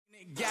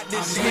Got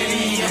this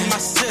Henny in my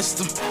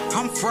system,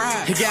 I'm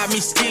fried. He got me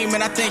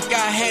scheming, I think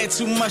I had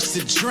too much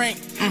to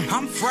drink.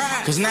 I'm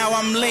fried. Cause now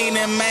I'm leaning,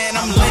 man,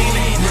 I'm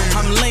leaning.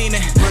 I'm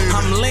leaning,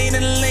 I'm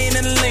leaning,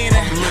 leaning,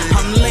 leaning.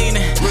 I'm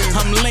leaning,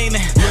 I'm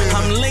leaning,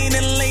 I'm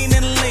leaning,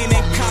 leaning,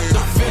 leaning. Cop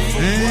the fifth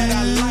of what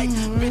I like,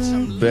 bitch,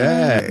 I'm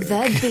back.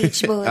 The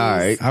Beach Boys. All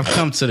right. I've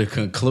come to the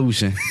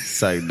conclusion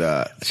It's like,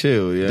 nah,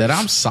 chill, yeah. that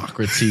I'm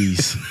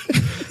Socrates.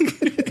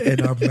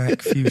 And I'm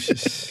Mac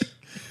Fuchsius.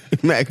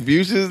 Mac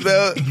Fuchsius,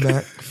 though?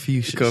 Mac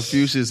Fuchsius.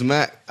 Confucius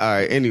Mac. All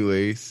right,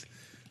 anyways.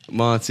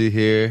 Monty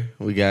here.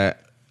 We got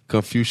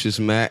Confucius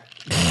Mac.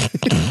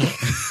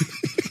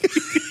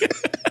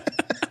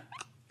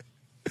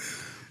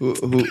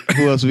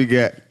 who else we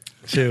got?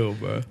 Chill,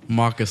 bro.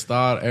 Marcus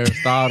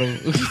Aristotle.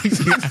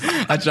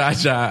 I try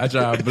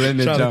to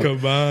blend it. Trying to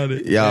combine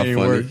it. Y'all ain't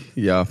funny. work.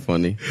 Y'all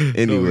funny. No,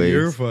 Anyways.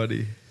 you're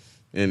funny.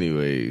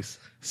 Anyways.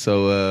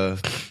 So,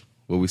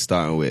 what we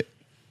starting with?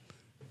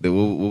 What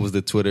was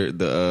the Twitter?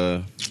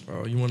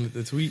 Oh, you wanted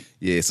the tweet?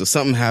 Yeah, so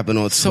something happened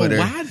on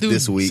Twitter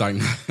this week.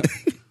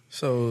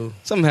 So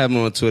Something happened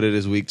on Twitter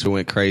this week that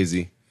went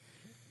crazy.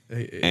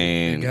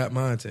 it got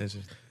my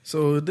attention.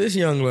 So this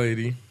young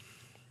lady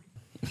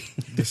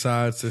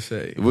decides to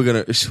say,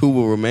 who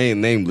will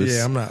remain nameless.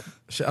 "Yeah, I'm not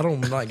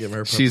giving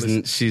her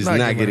publicity. She's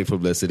not getting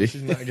publicity.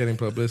 She's not getting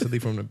publicity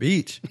from the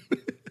beach.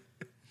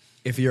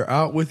 If you're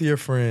out with your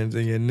friends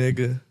and your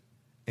nigga,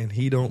 and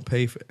he don't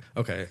pay for,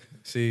 okay,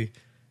 see."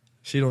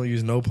 She don't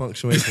use no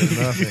punctuation,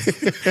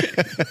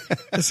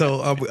 nothing.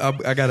 So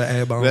I gotta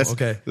add my own.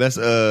 Okay, let's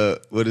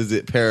what is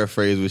it?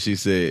 Paraphrase what she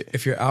said.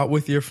 if you're out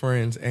with your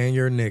friends and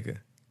your nigga,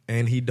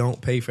 and he don't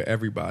pay for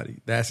everybody,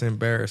 that's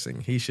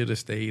embarrassing. He should have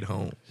stayed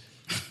home.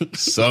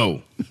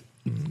 So,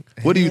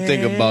 what do you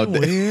think about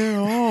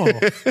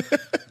that,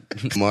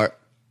 Mark?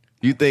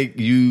 You think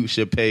you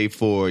should pay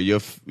for your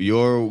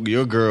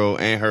girl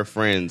and her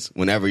friends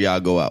whenever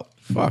y'all go out?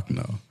 Fuck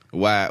no.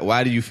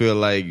 Why do you feel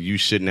like you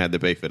shouldn't have to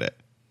pay for that?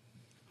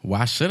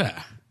 Why should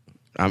I?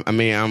 I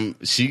mean,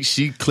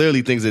 she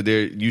clearly thinks that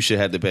you should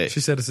have to pay.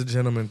 She said it's a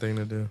gentleman thing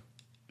to do.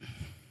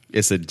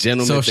 It's a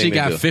gentleman So if thing she to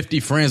got do.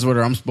 50 friends with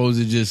her, I'm supposed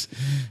to just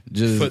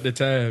Foot the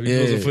tab.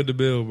 You're supposed to foot the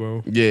bill,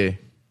 bro. Yeah.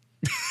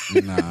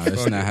 Nah,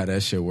 that's not how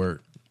that shit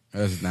work.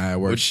 That's not how it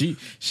works. She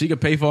could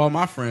pay for all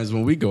my friends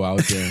when we go out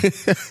there.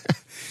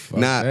 Fuck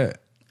Nah,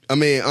 that. I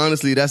mean,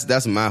 honestly,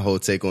 that's my whole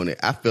take on it.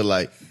 I feel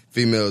like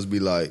females be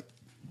like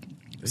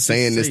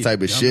saying this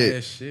type of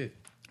shit.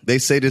 They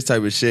say this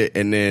type of shit,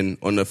 and then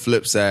on the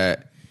flip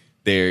side,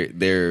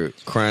 they're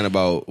crying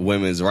about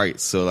women's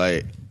rights. So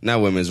like,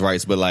 not women's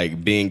rights, but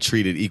like being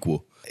treated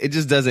equal. It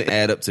just doesn't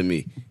add up to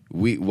me.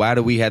 Why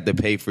do we have to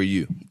pay for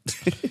you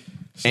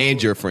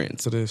and your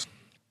friends? So this,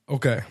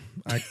 okay,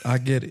 I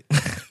get it.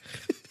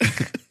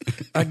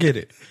 I get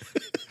it.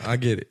 I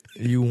get it.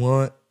 You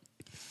want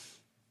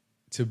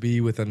to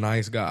be with a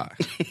nice guy.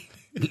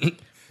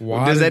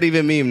 Why does that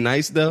even mean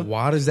nice though?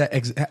 Why does that?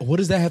 What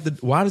does that have to?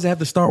 Why does it have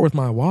to start with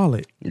my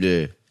wallet?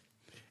 Yeah,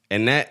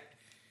 and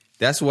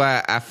that's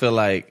why I feel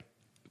like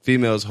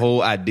females'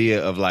 whole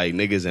idea of like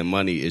niggas and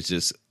money is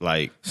just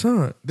like,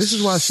 son. This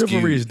is why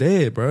chivalry is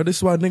dead, bro. This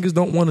is why niggas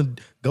don't want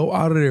to go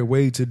out of their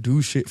way to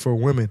do shit for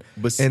women.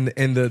 But and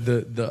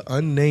the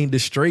unnamed, the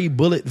stray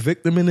bullet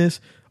victim in this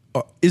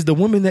is the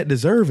women that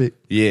deserve it.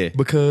 Yeah,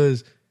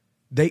 because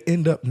they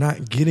end up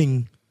not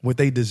getting what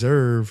they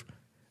deserve.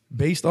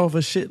 Based off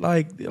of shit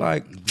like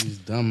these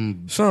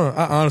dumb. Son,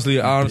 I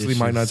honestly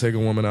might not take a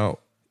woman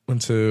out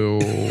until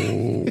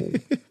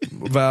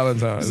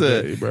Valentine's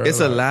Day, bro.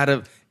 It's a lot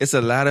of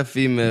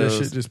females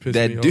that shit just pissed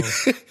that me do.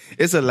 off.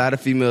 It's a lot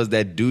of females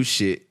that do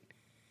shit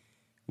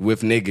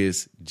with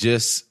niggas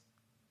just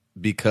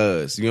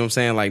because, you know what I'm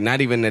saying? Like,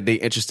 not even that they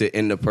interested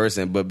in the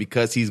person, but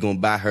because he's gonna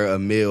buy her a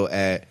meal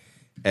at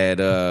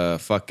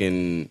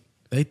fucking.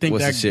 They think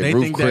what's that the shit? they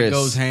Roof think Chris, that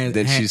goes hand.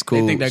 then she's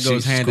cool. They think that goes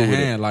She's hand cool in with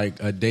hand, it.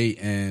 like a date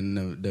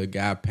and the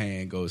guy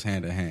paying goes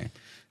hand in hand.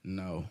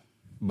 No,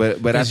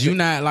 but because you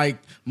not like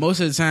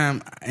most of the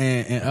time,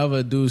 and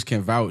other dudes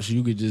can vouch.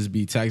 You could just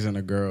be texting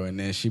a girl and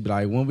then she be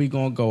like, "When we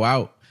gonna go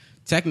out?"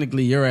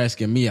 Technically, you're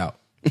asking me out.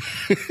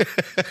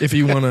 if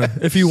you wanna,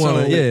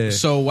 yeah.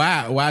 So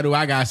why do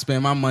I gotta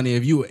spend my money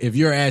if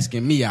you're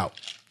asking me out?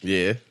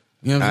 Yeah,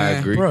 you know what I'm saying? I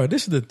agree, bro.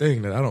 This is the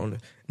thing that I don't.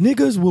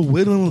 Niggas will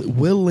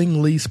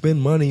willingly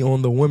spend money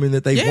on the women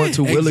that they want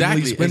to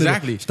willingly spend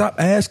exactly. it. Stop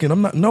asking.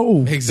 I'm not.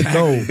 No.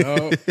 Exactly.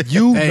 No.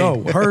 You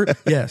know her.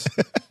 Yes.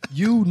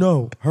 You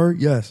know her.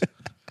 Yes.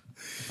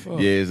 Fuck.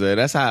 Yeah, so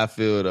that's how I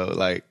feel though.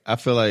 Like, I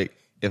feel like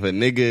if a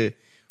nigga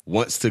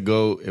wants to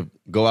go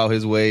out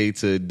his way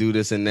to do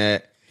this and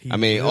that,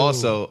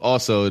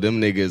 also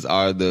them niggas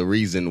are the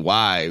reason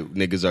why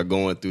niggas are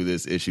going through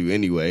this issue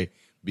anyway,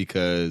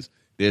 because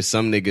there's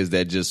some niggas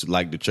that just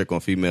like to trick on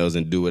females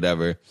and do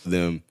whatever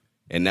them,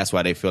 and that's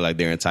why they feel like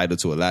they're entitled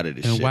to a lot of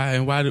this shit. Why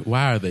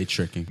are they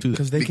tricking?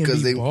 Because they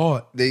can be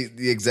bought. They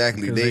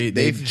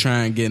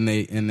try and get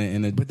in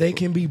a but they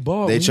can be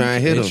bought. They try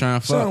and hit them. Try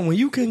and fuck. Son, when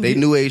you can they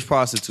new age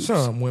prostitutes.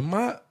 Son,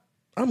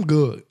 I'm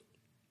good.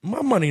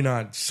 My money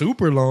not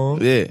super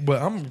long. Yeah.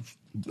 But I'm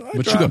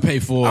But you could pay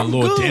for a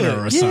little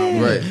dinner or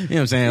something. Right. You know what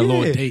I'm saying? A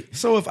little date.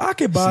 So if I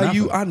could buy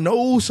you, I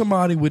know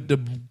somebody with the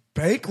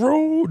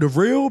bankroll, the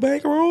real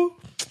bankroll.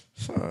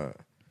 Son.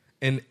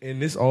 And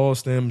this all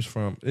stems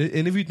from,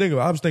 and if you think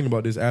about, I was thinking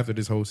about this after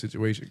this whole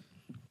situation.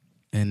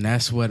 And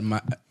that's what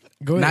my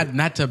Go ahead.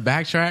 not to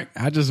backtrack.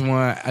 I just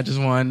want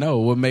to know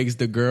what makes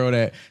the girl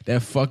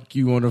that fuck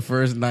you on the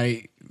first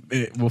night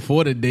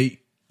before the date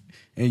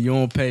and you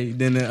don't pay,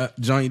 then the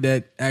joint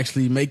that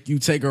actually make you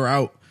take her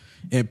out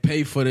and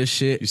pay for this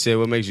shit. You said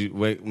what makes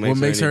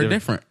her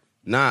different?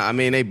 Nah, I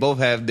mean they both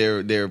have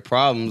their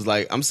problems.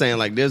 Like I'm saying,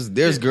 like there's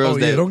girls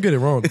that don't get it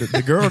wrong.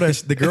 The girl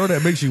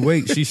that makes you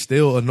wait, she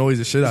still annoys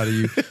the shit out of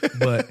you.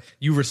 But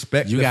you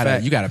respect you the gotta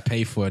fact. You gotta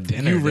pay for a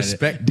dinner. You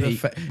respect the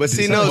fact. But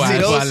see those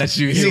girls.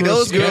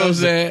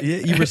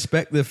 You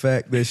respect the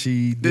fact that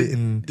she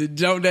didn't. The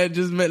joke that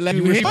just let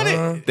you hit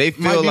it. They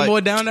feel might be like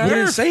more down to We earth.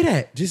 didn't say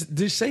that.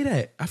 Just say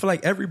that. I feel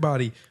like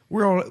everybody.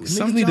 We're all.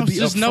 Niggas need to be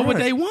just upfront. know what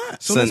they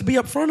want. So let's be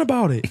upfront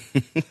about it.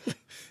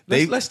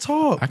 Let's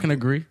talk. I can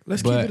agree.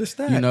 Let's keep it a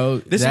stat. You know,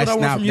 this is what I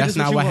want from you. That's This is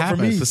not what what you want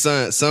from me.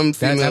 happens. Some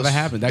females, never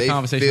happened. That they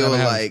conversation feel never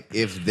happened. like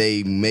if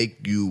they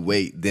make you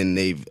wait, then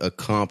they've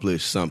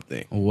accomplished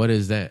something. What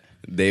is that?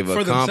 They've For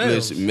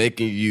accomplished themselves.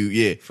 making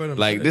you, For themselves.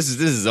 like this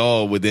is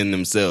all within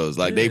themselves.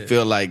 Like they Yeah.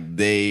 feel like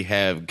they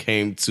have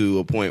came to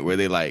a point where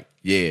they like,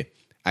 yeah,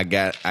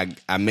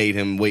 I made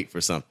him wait for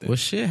something. Well,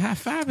 shit, high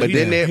five. But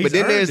then He's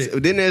earned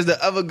it. there's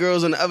the other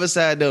girls on the other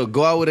side though.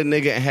 Go out with a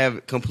nigga and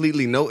have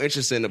completely no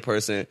interest in the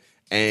person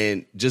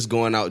and just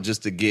going out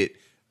just to get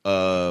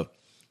a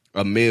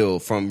meal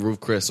from Ruth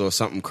Chris or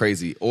something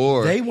crazy.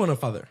 Or They want a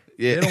father.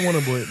 Yeah. They don't want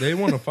a boy. They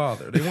want a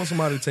father. They want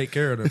somebody to take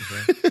care of them.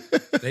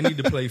 Man. They need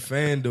to play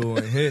FanDuel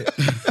and hit.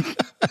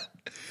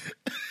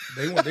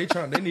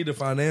 They need a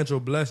financial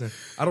blessing.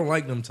 I don't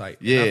like them type.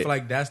 Yeah. And I feel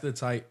like that's the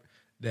type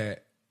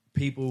that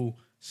people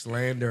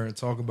slander and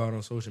talk about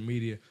on social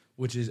media,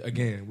 which is,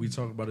 again, we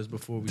talked about this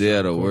before.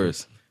 They're the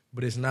worst.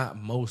 But it's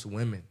not most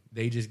women.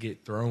 They just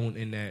get thrown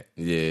in that.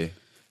 Yeah.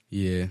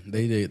 Yeah,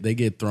 they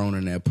get thrown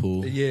in that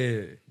pool.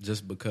 Yeah.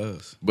 Just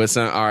because. But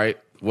son, all right.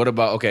 What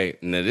about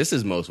now this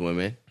is most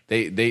women.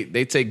 They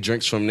take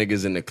drinks from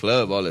niggas in the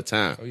club all the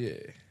time. Oh, yeah.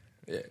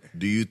 Yeah.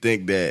 Do you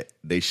think that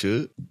they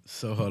should?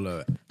 So hold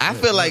up. I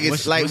feel like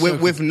it's like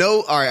what's with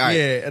no. All right.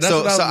 Yeah, that's So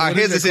what I was- all right, what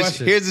here's is the your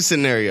question? here's the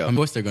scenario. Of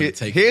course they're gonna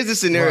take Here's it. the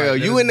scenario.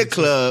 Right, You that in the is the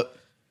club.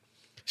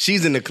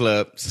 She's in the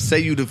club. Say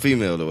you the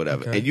female or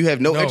whatever, Okay. and you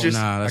have no No, interest.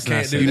 Nah, I that's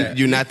can't not do safe. that.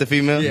 You're not the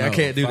female. Yeah, I No,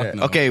 can't do fuck that.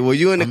 no. Okay, well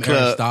you in the I'm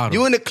club. Aristotle.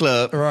 You in the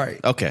club. Right.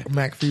 Okay.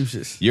 Mac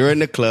Fuchsias. You're in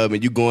the club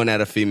and you going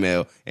at a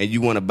female and you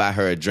want to buy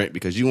her a drink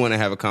because you want to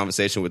have a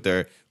conversation with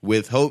her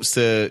with hopes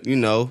to,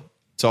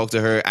 talk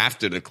to her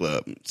after the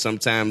club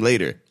sometime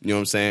later. You know what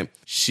I'm saying?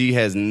 She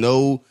has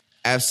no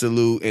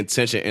absolute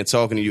intention in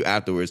talking to you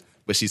afterwards,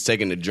 but she's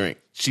taking the drink.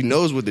 She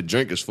knows what the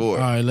drink is for.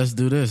 All right, let's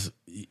do this.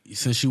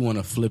 Since you want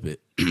to flip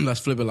it, let's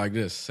flip it like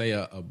this. Say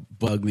a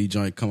bugly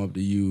joint come up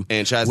to you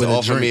And tries with to a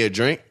offer drink- me a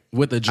drink.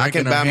 with a drink I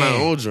can in her buy my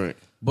hand, own drink.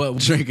 but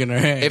with drink in her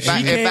hand. If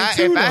I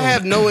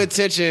have no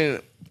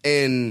intention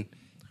in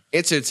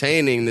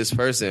entertaining this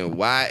person,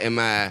 why am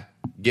I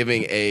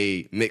giving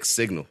a mixed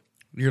signal?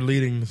 You're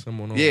leading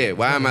someone on. Yeah,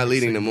 why am I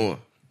leading them on?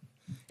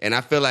 And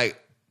I feel like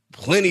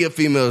plenty of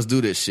females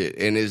do this shit,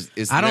 and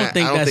it's. I don't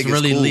think that's it's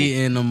really cool.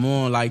 leading them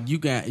on. Like you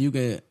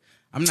can.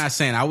 I'm not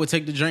saying I would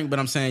take the drink, but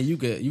I'm saying you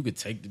could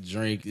take the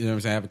drink. You know what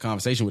I'm saying? Have a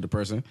conversation with the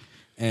person.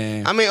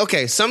 And I mean,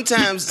 okay.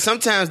 Sometimes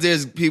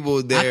there's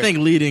people there. I think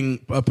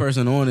leading a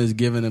person on is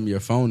giving them your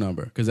phone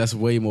number because that's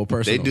way more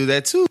personal. they do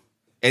that too,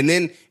 and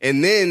then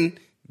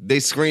they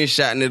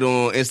screenshotting it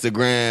on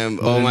Instagram.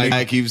 Oh my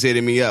guy keeps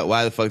hitting me up.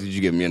 Why the fuck did you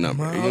give me a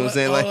number? You know what I'm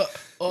saying? Like,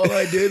 all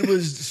I did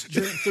was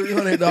drink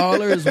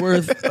 $300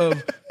 worth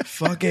of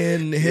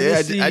fucking yeah,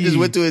 Hennessy. I just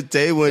went to his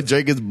table and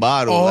drank his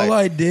bottle. All like,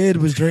 I did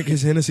was drink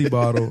his Hennessy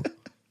bottle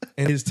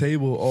and his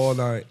table all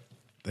night.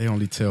 They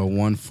only tell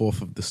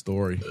 1/4 of the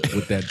story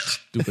with that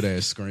stupid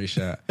ass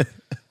screenshot.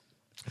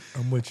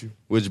 I'm with you.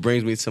 Which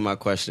brings me to my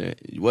question: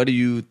 what do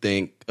you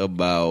think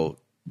about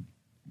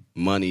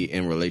money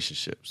in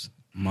relationships?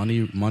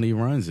 Money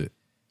runs it.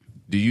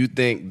 Do you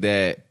think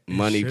that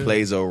money should.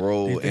 plays a Do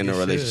role you think in a it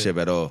relationship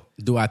at all?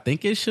 Do I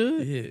think it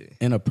should? Yeah.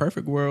 In a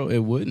perfect world, it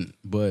wouldn't.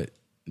 But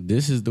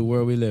this is the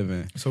world we live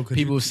in. So could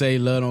people you- say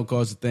love don't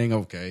cost a thing,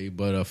 okay,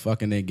 but a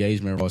fucking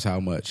engagement costs how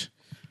much?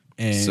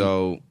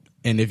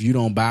 And if you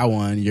don't buy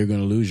one, you're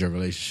gonna lose your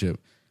relationship.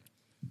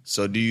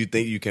 So do you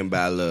think you can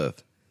buy love?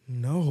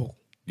 No,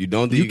 You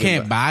don't think You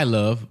can't buy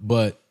love,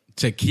 but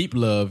to keep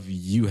love,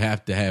 you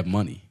have to have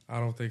money. I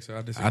don't think so.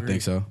 I disagree. I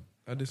think so.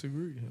 I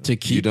disagree. To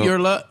keep don't- your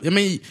love,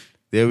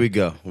 There we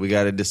go. We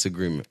got a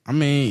disagreement.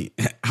 I'm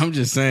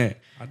just saying.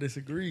 I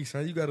disagree,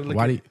 son. You gotta look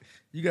Why at do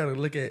you gotta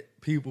look at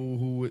people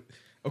who would.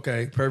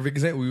 Okay, perfect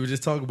example. We were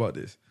just talking about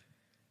this.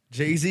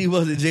 Jay-Z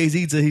wasn't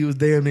Jay-Z till he was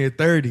damn near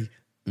 30.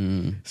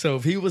 So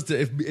if he was to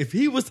if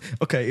he was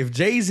okay, if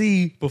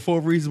Jay-Z before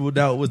Reasonable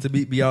Doubt was to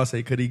beat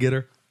Beyonce, could he get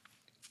her?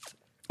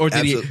 Or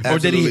did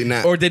Absolutely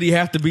not. Or did he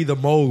have to be the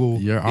mogul?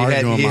 You're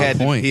arguing my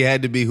point. He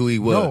had to be who he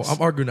was. No,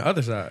 I'm arguing the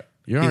other side.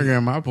 You're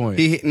arguing my point.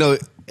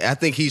 I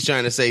think he's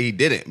trying to say he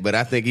didn't, but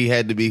I think he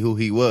had to be who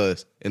he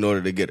was in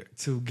order to get her.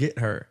 To get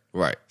her.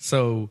 Right.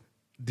 So,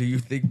 do you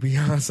think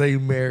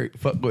Beyonce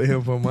fuck with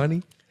him for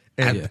money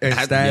and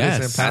status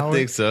yes, and power? I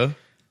think so.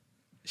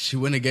 She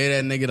wouldn't have gave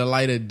that nigga the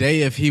light of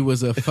day if he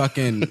was a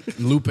fucking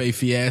Lupe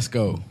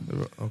Fiasco.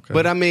 Okay.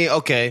 But I mean,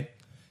 okay,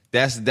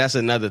 that's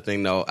another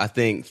thing though. I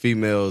think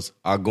females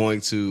are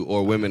going to,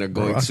 or women are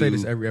going to. I say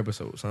this every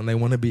episode, son. They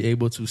want to be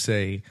able to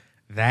say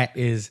that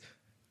is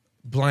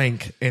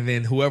blank, and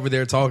then whoever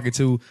they're talking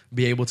to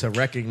be able to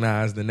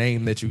recognize the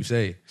name that you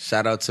say.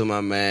 Shout out to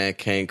my man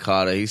Kane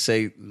Carter. He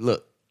say,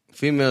 look,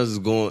 females is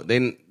going.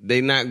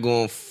 They not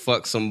going to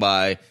fuck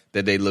somebody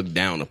that they look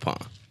down upon.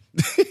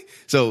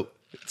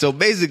 So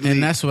basically,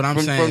 and that's what I'm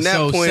saying. From that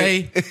so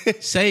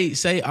point,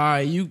 say, all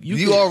right,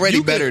 you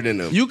already better than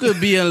them. You could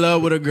be in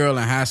love with a girl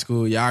in high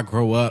school. Y'all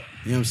grow up.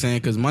 You know what I'm saying?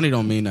 Because money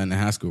don't mean nothing in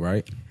high school,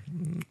 right?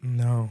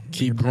 No.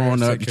 Keep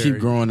growing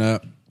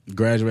up.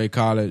 Graduate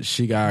college.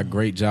 She got a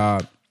great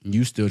job.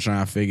 You still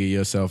trying to figure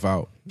yourself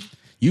out.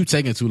 You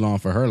taking too long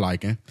for her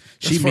liking.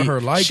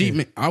 Her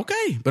liking.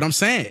 Okay, but I'm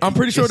saying I'm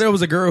pretty sure there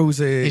was a girl who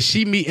said, is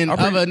she meeting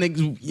other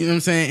niggas, you know what I'm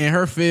saying, in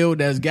her field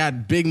that's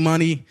got big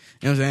money, you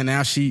know what I'm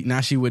saying,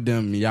 now she with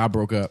them, y'all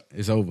broke up,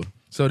 it's over.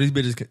 So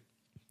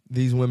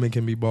these women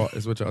can be bought,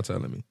 is what y'all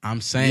telling me.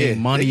 I'm saying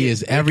money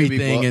is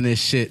everything in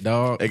this shit,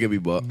 dog. They can be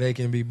bought. They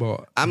can be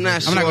bought. I'm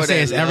not gonna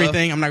say it's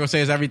everything. I'm not gonna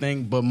say it's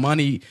everything, but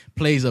money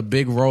plays a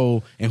big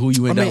role in who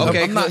you end up with.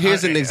 Okay,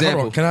 here's an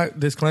example. Can I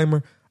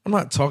disclaimer? I'm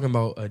not talking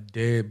about a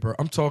dead bro.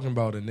 I'm talking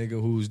about a nigga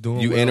who's doing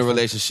You in a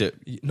relationship.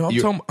 No,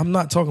 I'm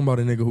not talking about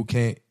a nigga who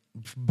can't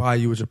buy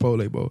you a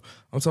Chipotle bowl.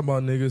 I'm talking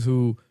about niggas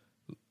who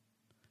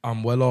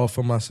I'm well off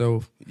for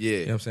myself. Yeah. You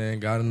know what I'm saying?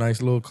 Got a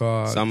nice little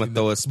car. So I'm gonna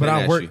throw a spin But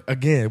I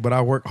at you.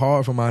 work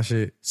hard for my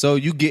shit. So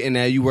you getting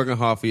that, you working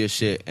hard for your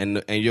shit,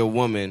 and your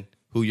woman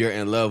who you're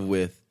in love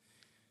with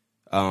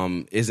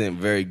isn't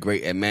very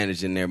great at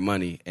managing their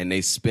money, and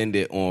they spend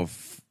it on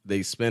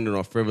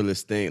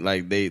frivolous things.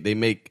 Like they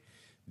make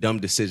dumb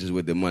decisions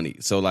with the money.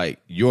 So like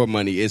your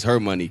money is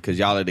her money because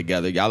y'all are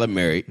together, y'all are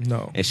married.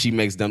 No. And she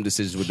makes dumb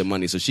decisions with the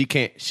money. So she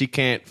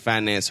can't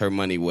finance her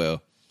money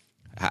well.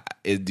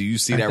 Do you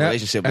see that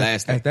relationship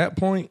lasting? At that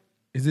point,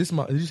 did you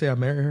say I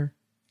married her?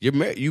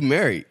 You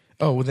married.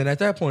 Oh, well then at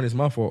that point it's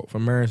my fault for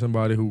marrying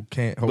somebody who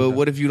can't hold But down.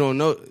 what if you don't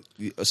know?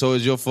 So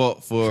it's your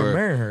fault For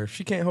marrying her.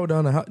 She can't hold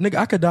down the house. Nigga,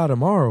 I could die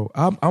tomorrow.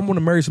 I'm going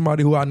to marry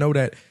somebody who I know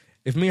that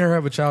if me and her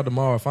have a child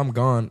tomorrow, if I'm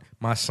gone,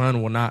 my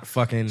son will not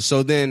fucking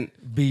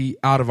be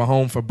out of a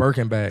home for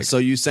Birkin bags. So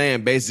you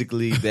saying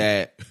basically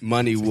that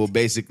money will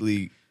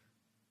basically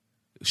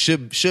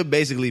should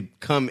basically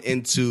come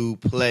into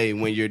play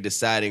when you're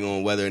deciding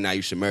on whether or not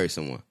you should marry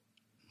someone.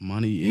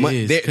 Money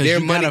is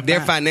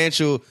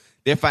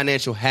their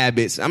financial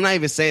habits. I'm not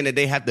even saying that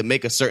they have to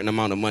make a certain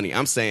amount of money.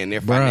 I'm saying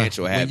their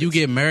financial habits. When you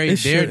get married,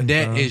 their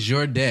debt is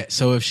your debt.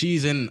 So if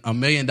she's in $1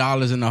 million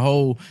in the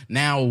hole,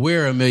 now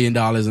we're $1 million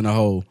in the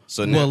hole.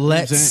 So now,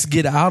 let's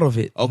get out of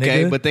it.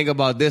 Okay, nigga. but think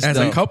about this As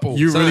though. a couple.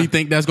 You really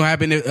think that's gonna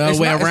happen the other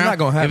way around? It's not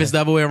gonna happen. If it's the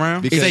other way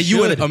around, Because say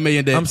you in $1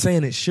 million debt. I'm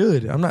saying it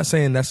should. I'm not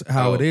saying that's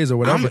how it is or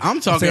whatever. I'm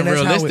talking saying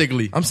that's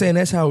realistically. I'm saying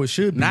that's how it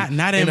should be.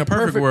 Not in a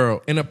perfect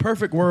world. In a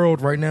perfect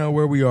world, right now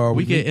where we are,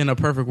 we get in a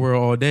perfect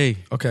world all day.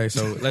 Okay,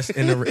 so let's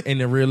in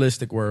the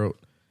realistic world,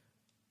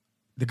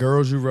 the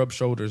girls you rub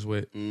shoulders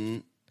with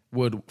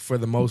would, for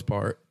the most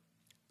part,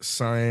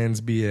 sans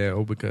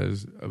BL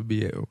because of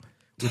BL.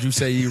 Would you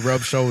say you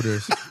rub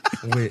shoulders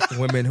with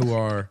women who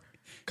are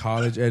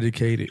college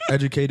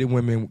educated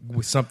women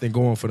with something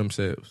going for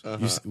themselves?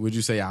 Would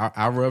you say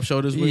I rub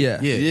shoulders with?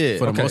 Yeah.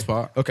 For the most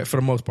part. Okay, for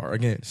the most part.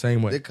 Again,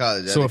 same way. They're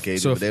college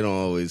educated, but they don't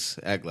always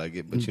act like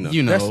it. But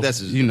you know, that's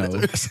It's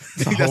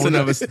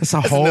a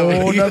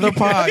whole nother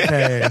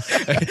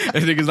podcast.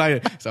 That nigga's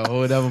like, it's a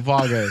whole other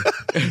podcast.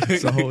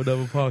 It's a whole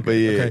other podcast. But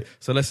yeah. Okay,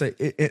 so let's say,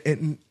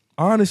 and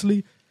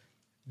honestly,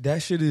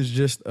 that shit is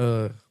just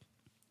a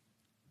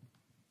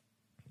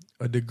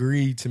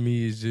degree to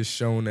me is just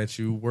showing that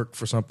you work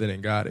for something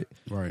and got it.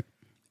 Right.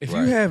 If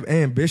you have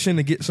ambition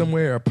to get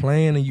somewhere, a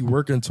plan, and you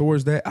working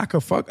towards that, I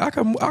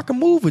can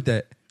move with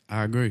that.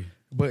 I agree.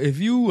 But if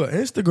you an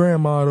Instagram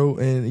model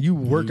and you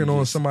working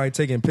on somebody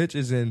taking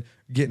pictures and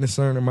getting a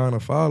certain amount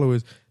of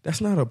followers, that's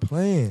not a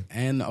plan.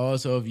 And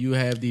also, if you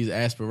have these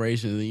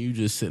aspirations and you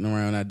just sitting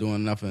around not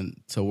doing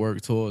nothing to work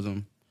towards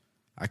them,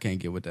 I can't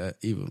get with that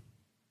either.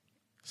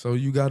 So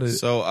you gotta.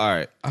 So all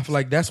right, I feel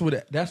like that's what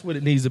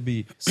it needs to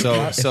be.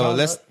 So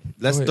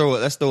let's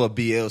throw a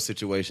BL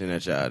situation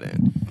at y'all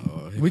then.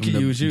 We can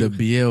use you. The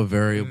BL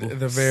variable.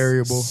 The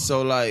variable.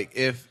 So like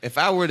if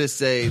I were to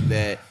say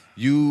that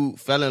you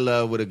fell in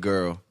love with a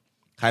girl,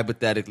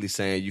 hypothetically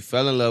saying you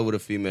fell in love with a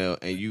female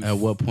and you at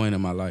what point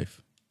in my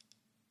life?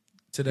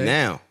 Today.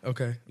 Now.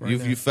 Okay.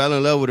 You fell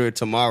in love with her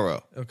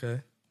tomorrow.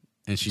 Okay.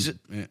 And she's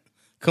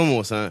come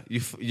on, son.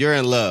 You're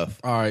in love.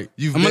 All right.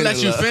 I'm gonna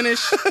let you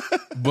finish,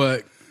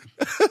 but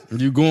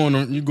you going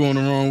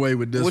the wrong way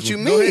with this. What one. you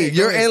mean?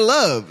 You're in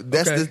love.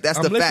 That's Okay. the I'm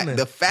fact. listening.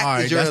 The fact All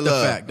right, is you're in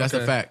love. That's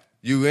the fact.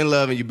 You in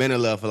love and you've been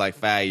in love for like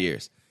 5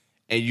 years.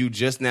 and you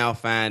just now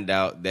find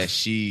out that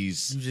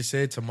she's. You just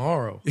said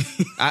tomorrow.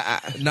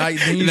 Now we've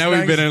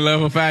been in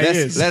love for 5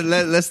 years.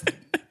 Let's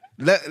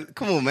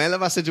come on, man. Let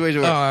my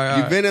situation work. All right.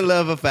 You've been in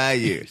love for 5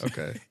 years.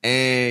 Okay.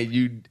 And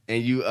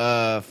you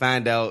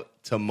find out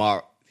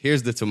tomorrow.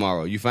 Here's the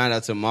tomorrow. You find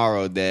out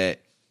tomorrow that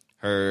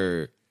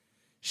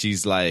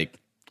she's like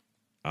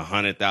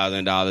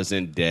 $100,000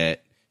 in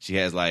debt. She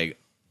has like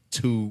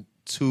two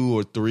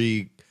or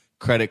three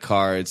credit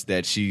cards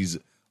that she's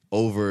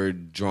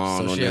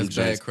overdrawn on. She has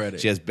bad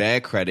credit. She has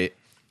bad credit.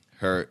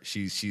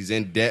 She's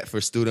in debt for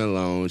student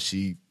loans.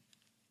 She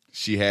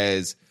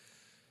has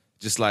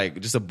just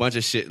a bunch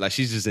of shit. Like,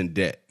 she's just in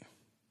debt,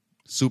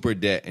 super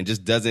debt, and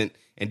just doesn't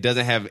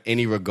have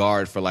any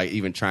regard for like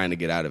even trying to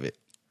get out of it.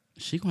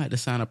 She gonna have to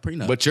sign a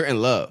prenup. But you're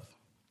in love.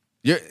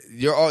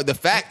 The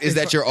fact is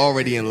that you're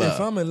already in love.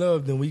 If I'm in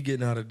love, then we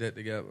getting out of debt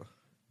together.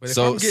 But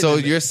if So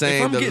you're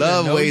saying the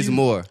love weighs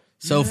more.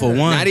 So for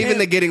one, not even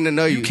the getting to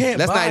know you. can't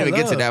Let's not even buy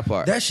get to love. that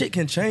part. That shit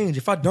can change.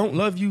 If I don't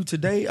love you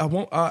today, I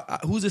won't.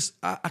 Who's this?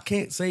 I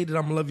can't say that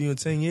I'm gonna love you in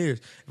 10 years.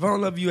 If I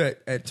don't love you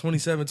at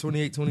 27,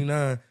 28,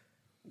 29,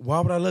 why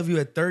would I love you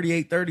at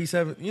 38,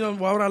 37? You know,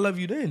 why would I love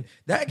you then?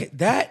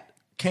 That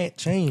can't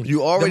change.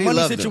 You already the money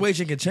love them.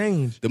 situation can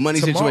change. The money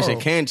tomorrow.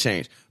 situation can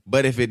change,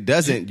 but if it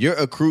doesn't, you're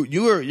accruing.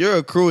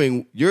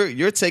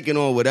 You're taking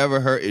on whatever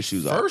her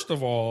issues are. First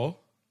of all,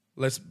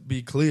 let's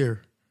be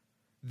clear.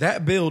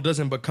 That bill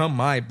doesn't become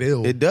my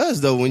bill. It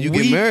does though when you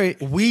get married.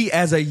 We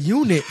as a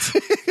unit.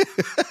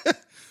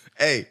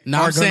 Hey,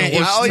 no, I'm saying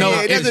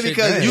it doesn't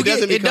because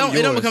it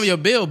don't become your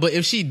bill. But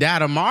if she die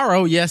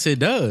tomorrow, yes, it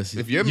does.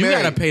 If you're you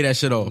married, gotta pay that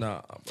shit off.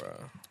 Nah, bro.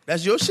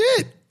 That's your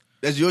shit.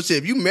 That's your shit.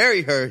 If you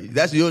marry her,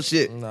 that's your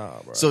shit.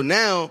 Nah, bro. So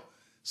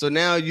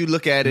now you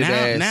look at it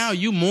as now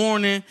you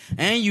mourning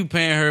and you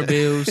paying her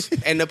bills.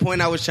 And the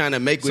point I was trying to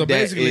make with So that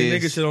basically,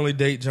 is niggas should only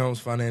date Jones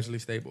financially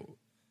stable.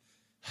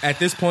 At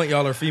this point,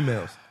 y'all are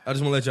females. I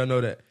just want to let y'all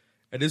know that.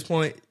 At this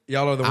point,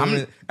 y'all are the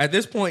women. At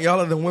this point, y'all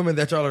are the women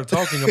that y'all are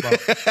talking about.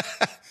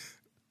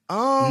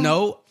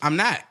 No, I'm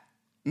not.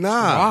 Nah.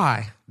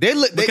 Why? They're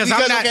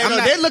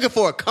looking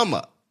for a come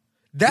up.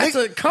 That's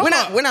a come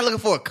up. We're not looking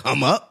for a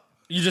come up.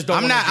 You just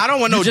don't. I don't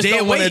want no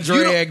dead weight.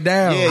 Drag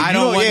down. Yeah, I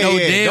don't want no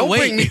dead don't weight.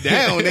 bring me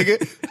down,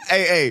 nigga.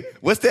 Hey,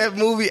 what's that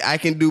movie? I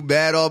Can Do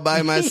Bad All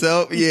By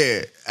Myself.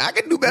 Yeah, I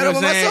can do bad all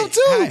by myself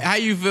too. How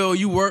you feel?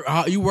 You work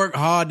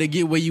hard to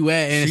get where you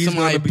at, and She's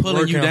somebody gonna be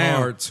pulling you down.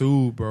 hard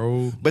too,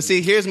 bro. But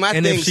see, here's my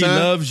And thing, if she son.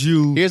 loves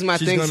you, Here's my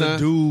she's thing, gonna son.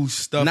 do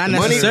stuff. Not to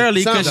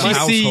necessarily Money- because she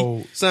son, see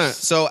household. Son,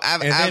 so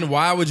And then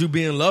why would you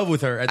be in love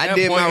with her? At that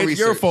did point, my it's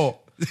your research. fault.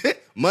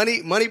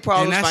 money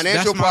problems, And that's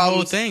financial my whole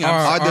problems thing.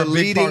 are the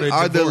big part leading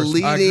of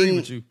divorce. I agree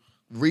with you.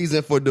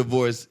 reason for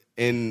divorce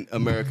in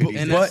America. these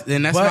And days.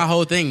 that's my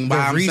whole thing. Why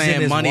the I'm reason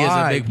saying money is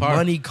a big part.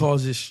 Money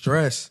causes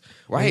stress.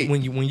 Right.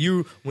 When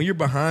you're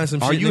behind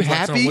some shit. Are you niggas like,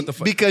 happy? "Son, what the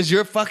fuck?" Because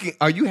you're fucking.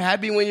 Are you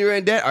happy when you're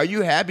in debt? Are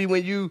you happy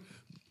when you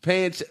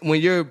when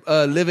you're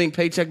living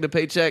paycheck to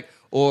paycheck?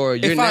 Or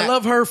you're if not, I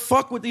love her,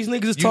 fuck what these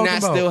niggas is you're talking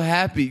not about. still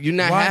happy. You're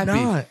not Why happy.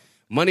 not?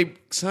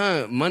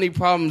 Money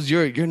problems.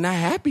 You're not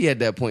happy at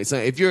that point,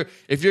 son. If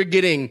you're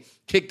getting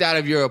kicked out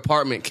of your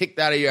apartment, kicked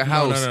out of your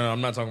house, No,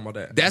 I'm not talking about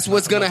that. that's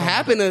what's gonna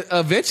happen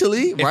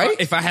eventually, right?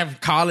 If I have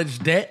college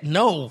debt,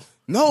 no.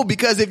 No,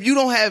 because if you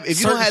don't have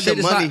the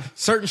money,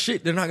 certain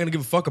shit they're not gonna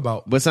give a fuck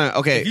about. but son,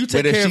 okay, If you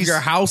take but care of she's- your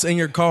house and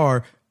your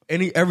car,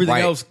 everything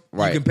else you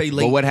can pay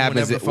late. But what happens?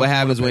 whenever the fuck What you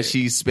happens wanna when pay.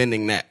 she's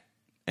spending that,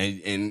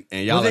 and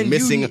y'all Well, are then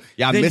missing?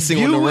 Y'all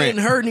missing on the You rent,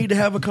 and her need to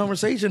have a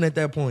conversation at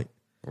that point.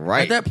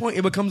 right? At that point,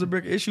 it becomes a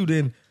bigger issue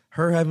than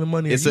her having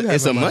money. It's and you a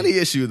having money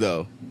issue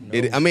though.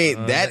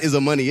 That is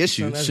a money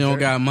issue. She don't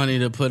got money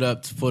to put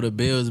up for the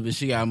bills, but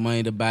she got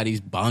money to buy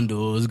these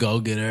bundles, go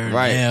get her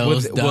Right.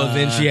 nails done. Well,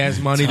 then she has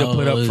money to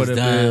put up for the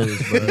toes bills,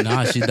 done. bro.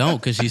 Nah, she don't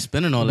because she's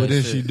spending all that But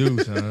then shit. she do,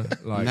 son.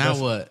 Like, Now that's-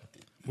 what?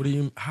 What do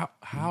you? How?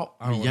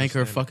 I don't Yank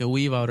her understand. fucking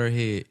weave out her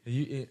head.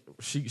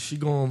 She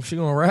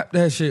gonna wrap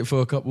that shit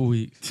for a couple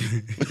weeks.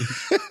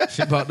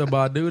 She about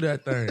to do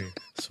that thing.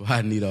 That's why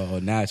I need all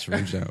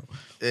natural jump.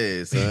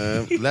 Yeah,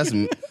 son.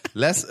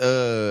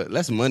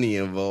 Less money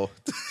involved.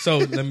 So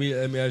let me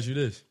ask you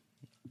this: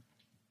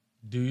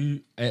 Do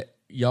you?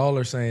 Y'all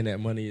are saying that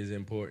money is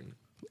important.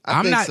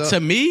 I'm think not so. to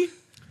me.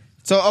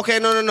 So okay,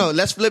 no.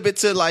 Let's flip it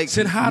to like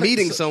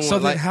meeting someone. So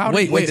then like, how?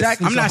 Wait.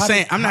 Exactly. I'm So not how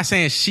saying. do- I'm not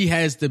saying she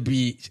has to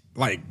be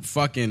like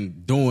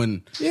fucking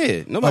doing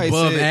yeah, nobody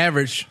above said,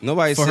 average.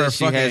 Nobody for said her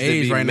she fucking has to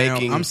age be right now.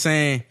 making I'm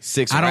saying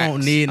 6 I don't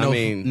racks. need I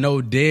mean,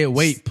 no dead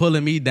weight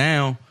pulling me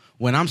down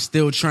when I'm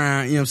still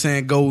trying. You know what I'm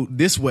saying? Go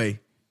this way.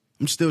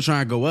 I'm still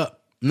trying to go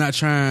up. I'm not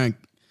trying to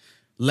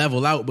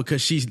level out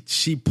because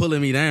she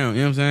pulling me down.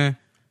 You know what I'm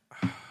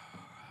saying?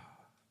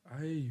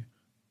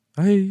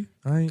 I hear you.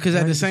 Because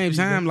at the same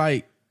time,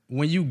 like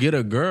when you get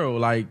a girl,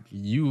 like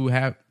you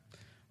have.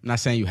 I'm not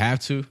saying you have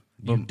to,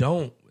 you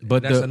don't.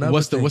 but That's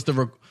another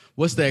thing.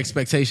 what's the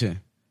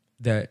expectation?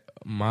 That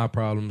my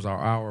problems are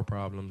our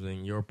problems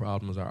and your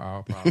problems are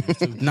our problems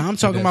too. No, I'm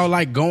talking about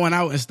like going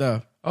out and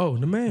stuff. Oh,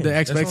 the man. The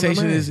That's on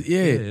expectation man. is-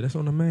 yeah. That's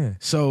on the man.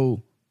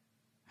 So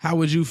how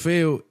would you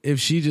feel if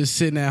she just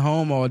sitting at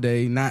home all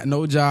day,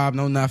 no job,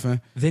 no nothing?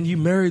 Then you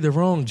married the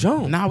wrong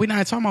Joan. Nah, we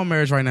not talking about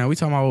marriage right now. We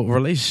talking about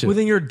relationship. Well,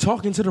 then you're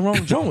talking to the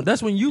wrong Joan.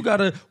 That's when you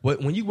gotta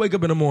when you wake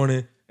up in the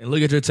morning and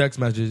look at your text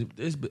messages.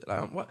 It's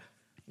like,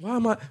 why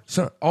am I?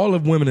 So all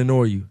of women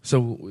annoy you.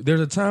 So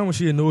there's a time when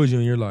she annoys you,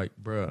 and you're like,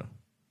 bruh,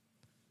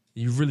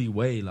 you really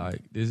weigh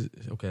like this.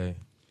 Okay,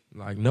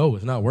 like no,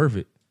 it's not worth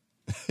it.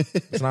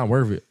 It's not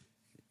worth it.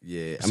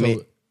 Yeah, I So,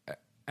 mean,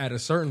 at a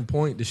certain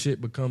point, the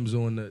shit becomes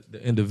on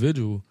the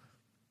individual.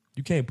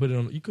 You can't put it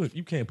on.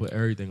 You can't put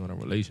everything on a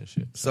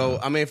relationship. so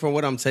I mean, from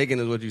what I'm taking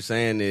is what you're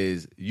saying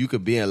is you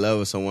could be in love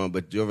with someone,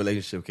 but your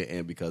relationship can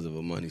end because of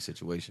a money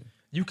situation.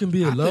 You can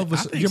be in love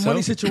with your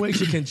money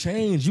situation can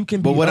change. You can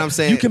be. But what I'm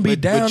saying, you can be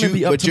down and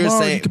be up but you're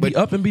tomorrow. saying- You can but- be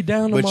up and be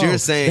down tomorrow. but you're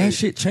saying- that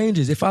shit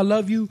changes. If I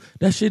love you,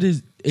 that shit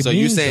is. It So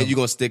you're means saying something. you're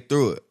gonna stick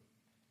through it?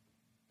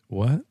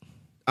 What?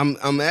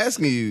 I'm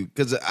asking you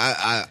because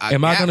I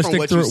Am I got gonna from stick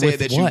what through you it said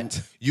with that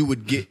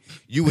what?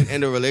 you would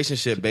end a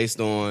relationship based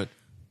on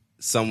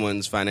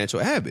someone's financial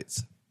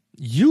habits.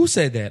 You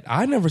said that.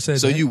 I never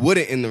said So that. you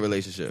wouldn't end the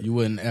relationship. you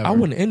wouldn't ever. I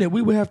wouldn't end it.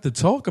 We would have to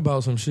talk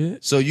about some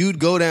shit. So you'd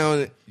go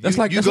down. That's you,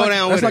 like you that's go like,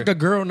 down that's with like her. a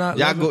girl not.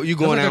 Y'all loving, go- you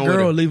going that's down like a with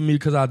girl her. leaving me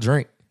because I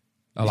drink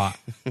a lot.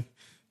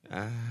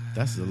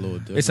 That's a little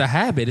different. It's a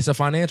habit. It's a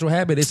financial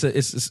habit.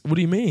 It's what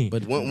do you mean?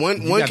 But One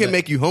you can gotta-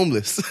 make you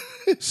homeless.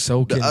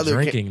 so the can other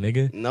drinking,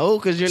 nigga. No,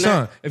 because you're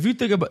Son, not. if you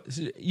think about,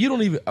 you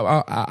don't even.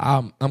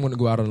 I'm going to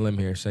go out on a limb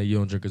here. Say you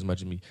don't drink as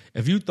much as me.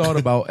 If you thought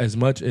about as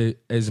much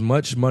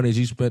money as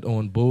you spent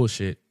on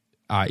bullshit,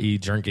 i.e.,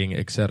 drinking,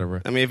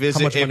 etc. I mean, if it's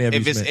how much money have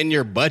if you it's spent? in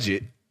your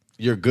budget,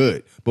 you're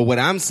good. But what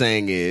I'm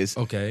saying is,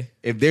 Okay,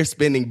 if they're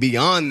spending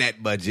beyond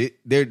that budget,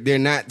 they're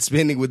not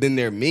spending within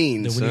their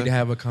means. then we need to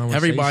have a conversation.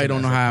 everybody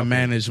don't know as a how to couple.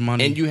 manage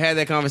money. And you had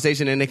that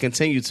conversation, and they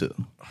continue to.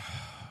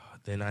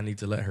 Then I need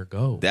to let her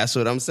go. That's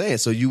what I'm saying.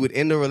 So you would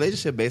end a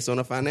relationship based on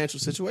a financial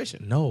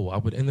situation. No, I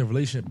would end the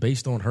relationship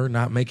based on her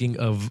not making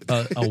a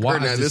not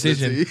wise listening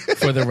decision to you.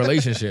 for the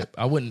relationship.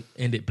 I wouldn't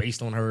end it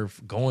based on her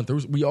going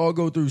through. We all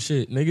go through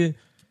shit, nigga.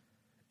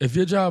 If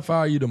your job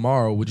fire you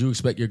tomorrow, would you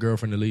expect your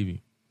girlfriend to leave you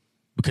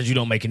because you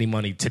don't make any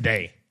money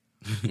today?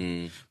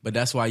 but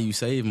that's why you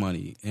save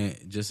money,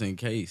 just in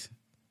case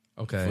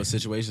Okay, for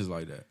situations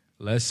like that.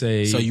 let's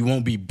say So you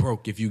won't be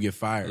broke if you get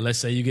fired. Let's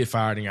say you get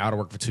fired and you're out of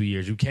work for 2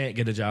 years. You can't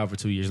get a job for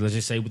 2 years. Let's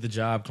just say with the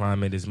job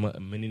climate, there's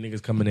many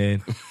niggas coming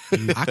in.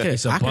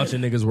 It's a bunch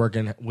of niggas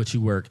working what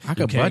you work. I You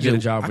could can't budget get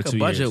a job for I could 2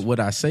 budget years. what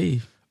I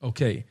save.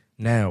 Okay,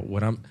 now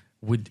what I'm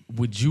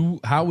would you?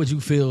 How would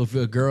you feel if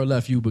a girl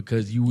left you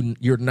because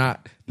you're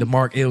not the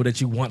Mark Ill that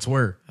you once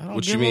were?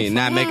 What you mean?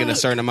 Not making a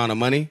certain amount of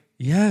money?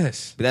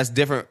 Yes. But that's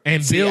different.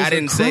 And see, bills I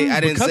didn't accrue say I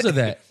didn't because say, of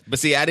that. But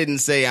see, I didn't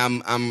say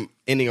I'm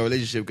ending a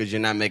relationship because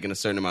you're not making a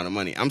certain amount of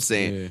money. I'm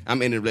saying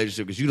I'm ending a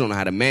relationship because you don't know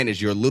how to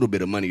manage your little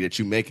bit of money that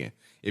you're making.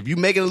 If you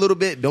making a little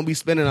bit, don't be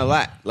spending a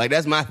lot. Like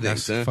that's my thing,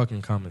 That's son.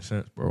 fucking common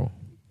sense, bro.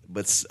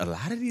 But a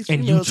lot of these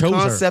And you females chose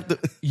concept her.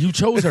 of- You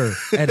chose her.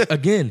 And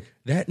again,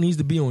 that needs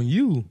to be on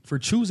you for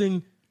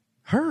choosing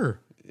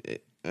her.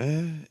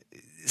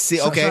 See,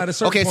 So okay, at a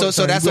certain okay, point, so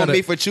son, that's you on gotta-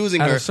 me for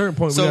choosing at her. a certain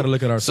point, we So- gotta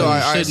look at So,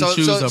 ourselves. all right, You so,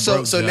 shouldn't so, choose a so,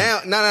 broke so job.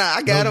 now, no,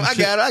 I got No, him,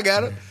 you I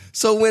got him.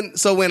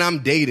 So when I'm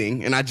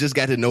dating and I just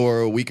got to know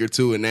her a week or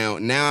two, and now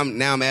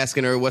I'm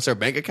asking her what's her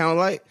bank account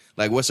like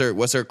what's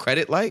her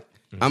credit like?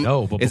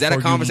 No, but is that a before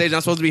you- conversation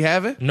I'm supposed to be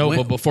having? No,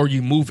 but before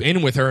you move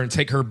in with her and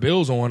take her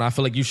bills on, I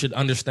feel like you should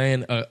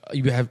understand.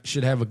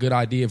 Should have a good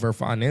idea of her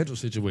financial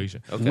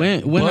situation.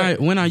 When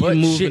are you but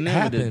moving shit in?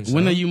 happens,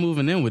 When huh? are you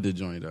moving in with the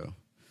joint though?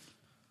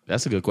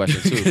 That's a good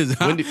question too. 'Cause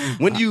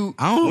when do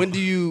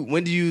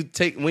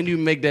you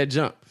make that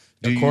jump?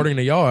 According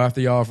to y'all, after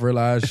y'all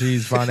realize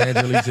she's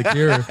financially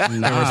secure and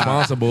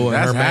responsible in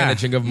her That's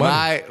managing of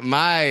money.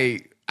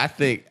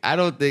 I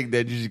don't think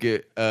that you should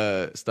get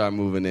start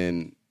moving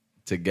in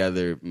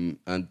together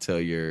until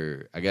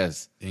you're, I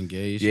guess,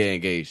 Engaged. Yeah,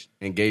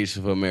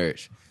 engaged for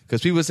marriage.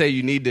 Because people say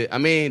you need to. I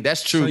mean,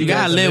 that's true. So You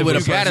gotta live with a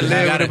person. You gotta You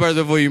live gotta- with a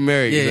person before you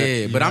marry. Yeah, you know?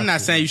 yeah, but I'm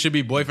not saying you should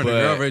be boyfriend and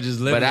girlfriend. Just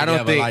live. But I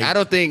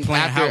don't think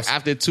playing house.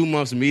 after 2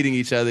 months meeting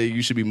each other,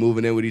 you should be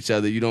moving in with each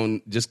other. You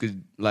don't just cause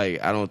I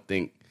don't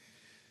think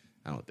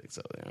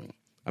so. You know?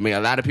 I mean, a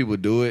lot of people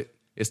do it.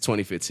 It's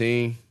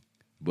 2015,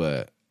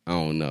 but I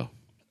don't know.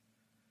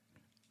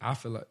 I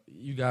feel like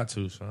you got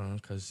to, son,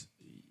 because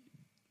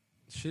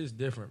shit's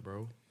different,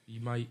 bro.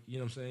 You might, you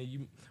know what I'm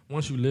saying?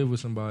 Once you live with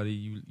somebody,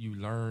 you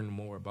learn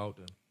more about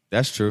them.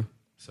 That's true.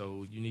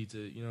 So you need to,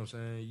 you know what I'm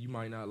saying? You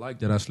might not like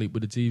that I sleep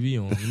with the TV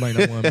on. You might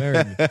not want to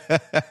marry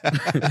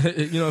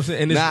me. You know what I'm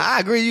saying? And I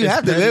agree. You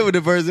have to live with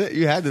the person.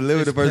 You have to live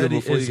with the person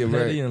before you get It's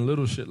married. petty and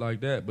little shit like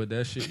that, but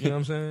that shit, you know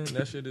what I'm saying?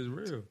 That shit is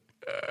real.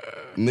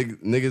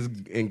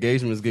 Niggas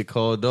engagements get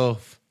called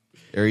off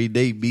every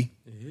day, B.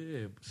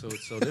 Yeah.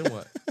 So then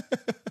what?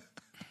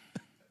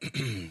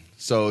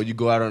 So you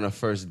go out on a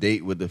first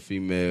date with a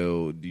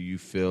female. Do you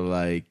feel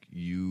like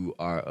you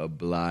are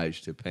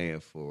obliged to pay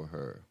for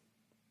her?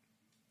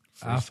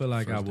 I feel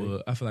like I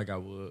would. I feel like I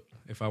would.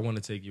 If I want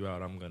to take you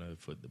out, I'm gonna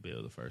foot the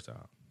bill the first time.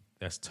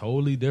 That's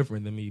totally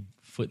different than me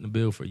footing the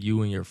bill for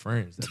you and your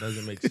friends. That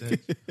doesn't make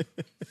sense.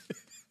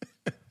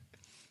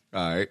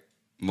 All right,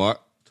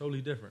 Mark.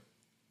 Totally different.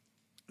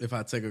 If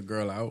I take a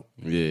girl out,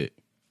 Yeah.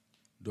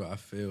 do I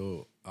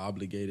feel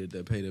obligated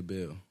to pay the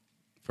bill?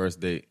 First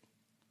date.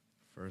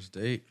 First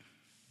date?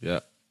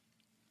 Yeah.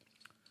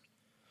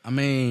 I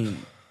mean,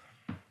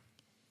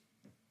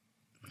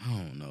 I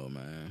don't know,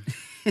 man.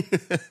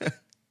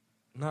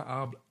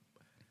 Not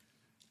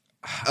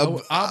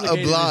Obliged.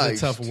 obligated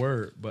is a tough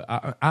word, but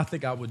I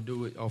think I would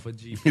do it off of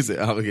GP. He said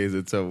obligated is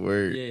a tough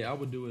word. Yeah, I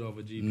would do it off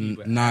of GP.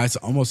 But Nah, it's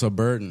almost a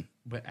burden.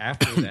 But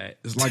after that,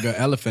 It's like an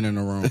elephant in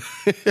the room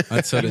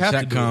until the have to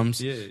check do it.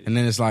 comes, Yeah. and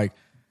then it's like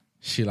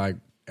she like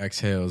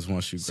exhales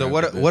once you. So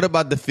grab the bill. what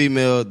about the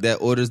female that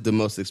orders the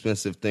most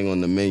expensive thing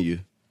on the menu?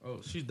 oh,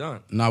 she's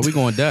done. Nah, we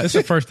going Dutch. This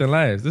is her first and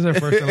last. This is her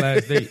first and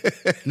last date.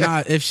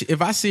 Nah,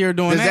 if I see her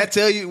doing Does that, that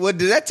tell you what?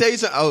 Does that tell you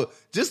something? Oh,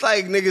 just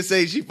like niggas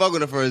say she fuck on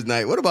the first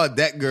night. What about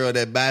that girl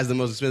that buys the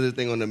most expensive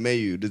thing on the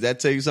menu? Does that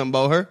tell you something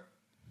about her?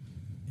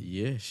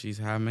 yeah, she's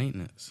high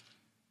maintenance.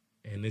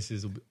 And this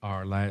is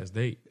our last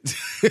date.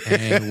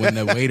 And when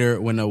the waiter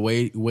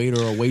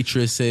or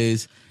waitress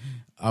says,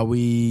 "Are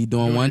we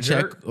doing one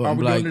check?" dessert? Or Are I'm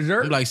we like, doing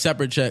dessert? I'm like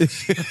separate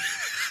checks.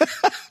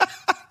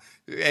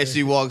 And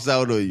she walks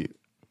out on you.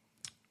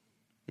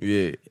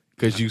 Yeah,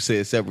 because you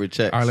said separate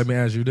checks. All right, let me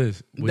ask you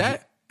this. Would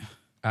That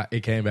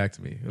it came back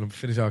to me. Let me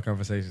finish our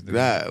conversation.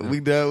 Nah, we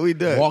done. We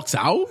done. walks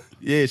out.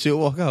 Yeah, she'll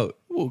walk out.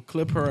 We'll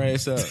clip her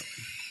ass up.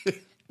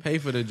 Pay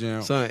for the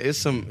gym. Son, it's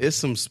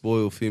some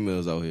spoiled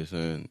females out here,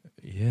 son,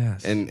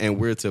 Yes. and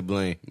we're to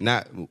blame.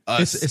 Not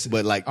us, It's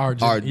but like our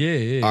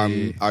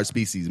our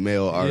species,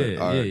 male, are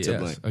to yes.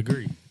 blame.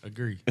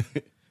 Agree.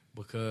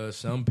 Because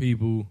some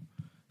people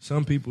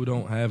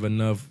don't have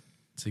enough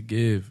to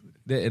give,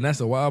 and that's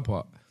the wild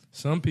part.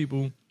 Some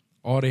people,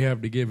 all they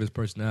have to give is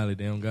personality.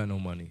 They don't got no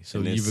money, so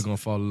And you're it's- either gonna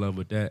fall in love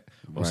with that,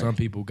 or Right. some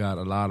people got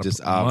a lot of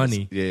Just money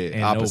opposite. Yeah,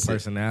 and opposite. no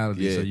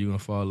personality, Yeah. so you're gonna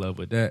fall in love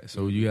with that.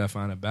 So you gotta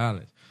find a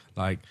balance.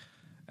 Like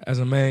as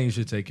a man, you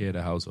should take care of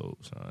the household,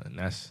 son.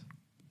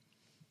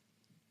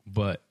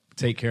 But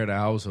take care of the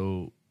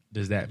household.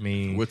 Does that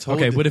mean We're told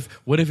okay? that-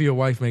 What if your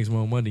wife makes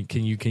more money?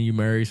 Can you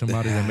marry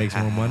somebody that makes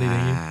more money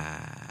than you?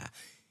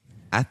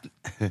 I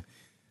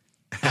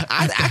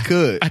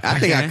could. I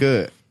think I can.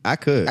 could.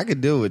 I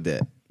could deal with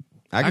that.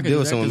 I could deal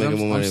with someone making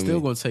more money I'm than still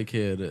me. gonna take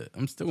care of it.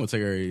 I'm still gonna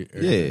take care of it.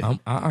 Yeah.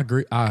 I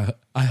agree. I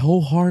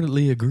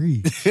wholeheartedly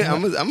agree.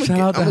 I'm Shout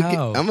out to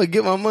Hal. gonna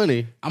get my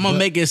money. I'm gonna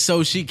make it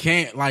so she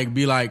can't like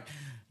be like,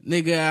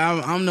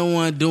 nigga, I'm the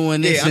one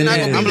doing this. Yeah, I'm and not that.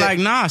 gonna be I'm that- like,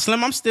 nah,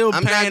 Slim, I'm still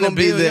I'm not paying the gonna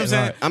be bill. You know what I'm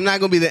saying? that. I'm not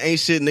gonna be the ain't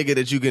shit nigga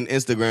that you can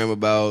Instagram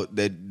about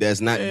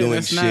that's not Yeah, doing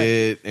that's not-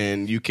 shit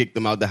and you kick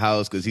them out the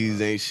house because he's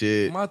ain't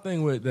shit. My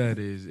thing with that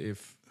is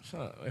if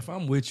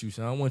I'm with you,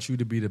 son, I want you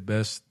to be the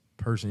best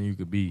person you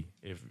could be.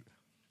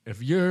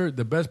 If you're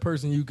the best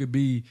person you could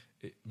be,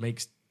 it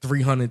makes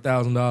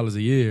 $300,000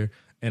 a year,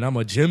 and I'm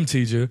a gym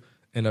teacher,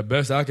 and the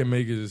best I can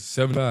make is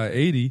 75,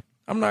 80.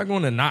 I'm not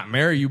going to not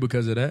marry you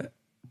because of that.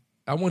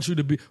 I want you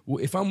to be.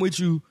 If I'm with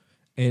you,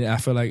 and I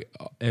feel like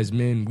as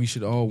men, we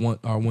should all want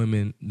our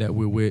women that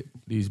we're with,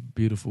 these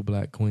beautiful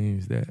black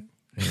queens. That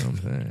you know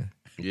what I'm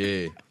saying.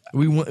 Yeah.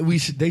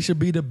 They should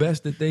be the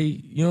best that they.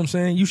 You know what I'm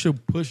saying. You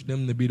should push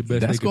them to be the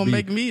best. That's they could gonna be.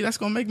 make me. That's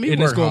gonna make me.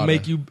 And work it's gonna harder.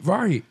 make you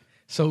right.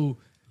 So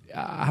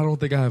I don't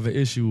think I have an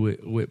issue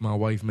with my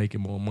wife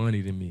making more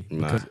money than me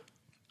because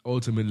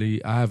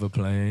ultimately I have a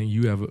plan.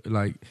 You have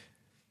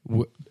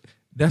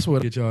that's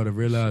what I get y'all to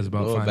realize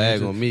about Little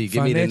financial. bag on me.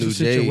 Give me the financial new J's.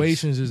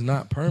 situations is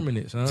not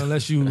permanent, son.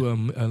 Unless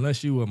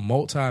you a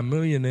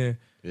multi-millionaire,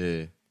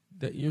 Yeah.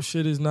 that your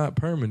shit is not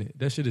permanent.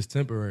 That shit is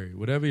temporary.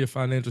 Whatever your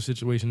financial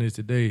situation is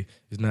today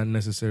is not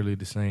necessarily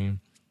the same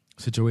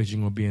situation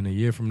you're gonna be in a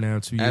year from now,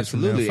 2 years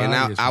Absolutely. from now,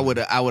 5 And years I from would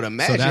now. I would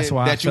imagine that's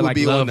why I that you feel would like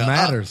be love on the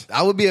matters.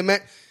 I would be a man.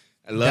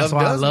 Love That's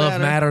why does love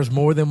matter. matters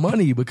more than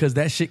money because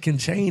that shit can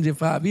change in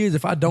 5 years.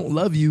 If I don't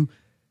love you,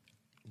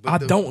 I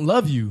don't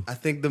love you. I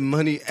think the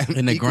money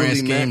in the grand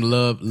equally scheme,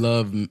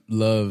 matters.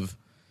 love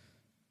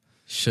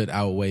should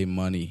outweigh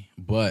money,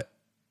 but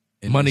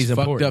in Money's this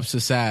fucked important. up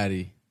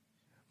society,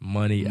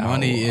 Money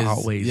is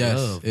always yes,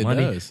 love. it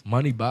Money, does.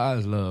 money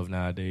buys love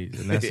nowadays,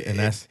 and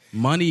that's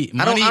money.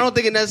 I don't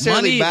think it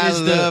necessarily money buys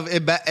is the- love.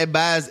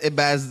 It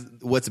buys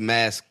what's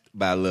masked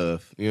by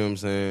love. You know what I'm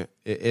saying?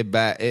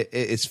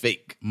 It's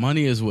fake.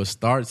 Money is what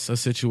starts a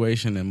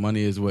situation, and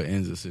money is what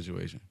ends a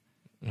situation.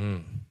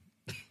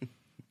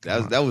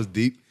 That was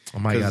deep. I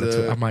might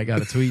 'Cause,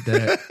 gotta tweet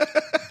that.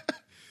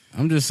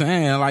 I'm just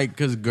saying, like,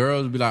 because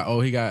girls be like,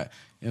 "Oh, he got."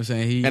 You know what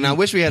I'm saying? And I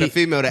wish we had a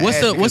female to What's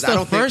ask, the because I the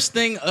don't think- first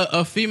thing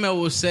a female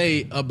will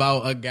say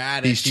about a guy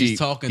that He's she's cheap.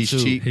 talking He's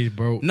to? cheap. He's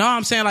broke. No,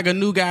 I'm saying like a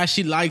new guy.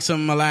 She likes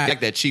him a lot. Like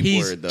that cheap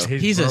word, though.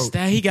 He's a broke.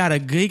 stat. He got a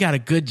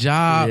good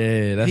job.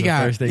 Yeah, that's he the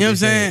got, first thing you know what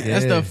they I'm say. saying?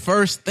 That's Yeah. the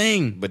first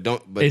thing. But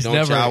don't It's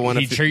never. y'all want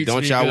He to? treats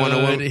Don't me y'all want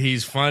good. to?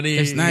 He's funny.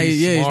 It's not.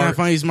 He's Yeah, he's smart. not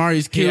funny. He's smart.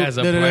 He's He cute. has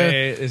a da, da, da. plan.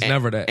 It's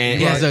never that. and-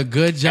 He has a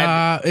good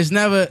job. It's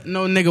never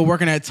no nigga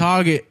working at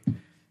Target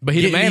But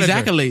he the getting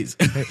manager. these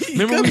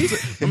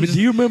accolades.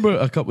 Do you remember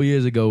a couple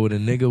years ago when a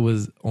nigga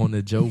was on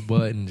the Joe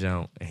Budden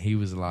jump and he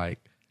was like,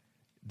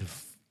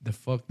 the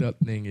fucked up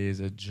thing is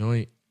a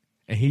joint,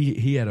 and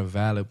he had a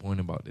valid point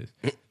about this.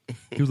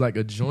 He was like,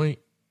 a joint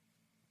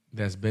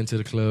that's been to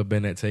the club,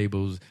 been at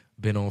tables,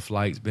 been on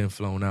flights, been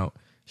flown out.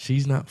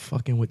 She's not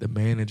fucking with the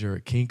manager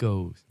at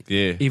Kinko's.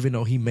 Yeah. Even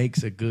though he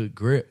makes a good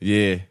grip.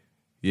 Yeah.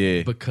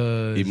 Yeah.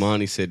 Because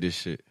Imani said this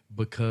shit.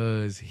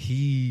 Because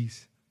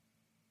he's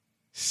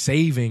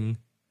saving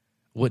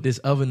what this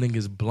other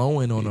nigga's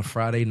blowing on a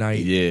Friday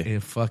night in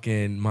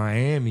fucking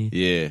Miami.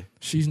 Yeah.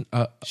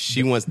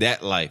 She wants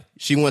that life.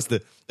 She wants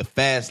the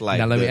fast life.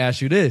 Now let me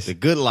ask you this. The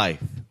good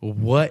life.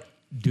 What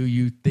do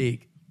you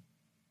think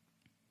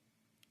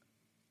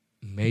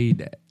made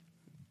that?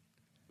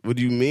 What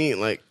do you mean?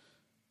 Like,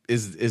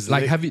 is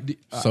like, have you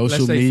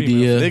social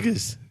media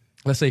niggas?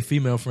 Let's say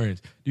female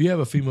friends. Do you have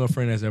a female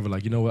friend that's ever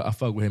like, you know what? I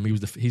fuck with him.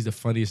 He's the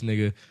funniest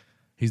nigga.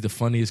 He's the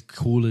funniest,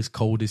 coolest,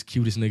 coldest,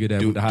 cutest nigga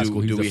that went to high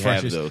school. He's the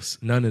freshest. Have those?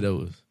 None of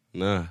those.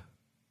 Nah.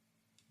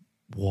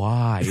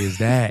 Why is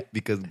that?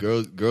 Because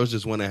girls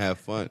just want to have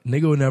fun.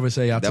 Nigga would never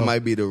say. That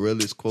might be the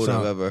realest quote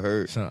I've ever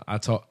heard. Son, I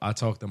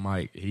talked to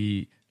Mike.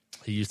 He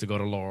used to go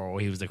to Laurel.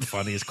 He was the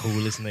funniest,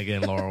 coolest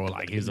nigga in Laurel.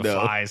 Like, he was the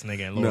flyest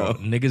nigga in Laurel. No.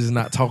 Niggas is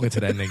not talking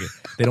to that nigga.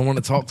 They don't want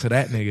to talk to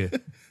that nigga.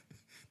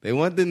 They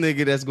want the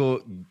nigga that's going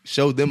to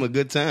show them a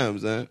good time,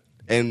 son.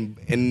 And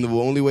the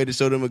only way to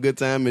show them a good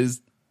time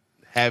is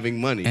having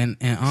money. And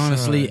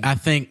honestly, I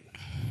think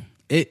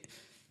it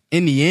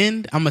in the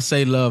end, I'm gonna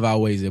say love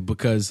outweighs it,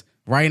 because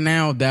right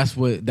now that's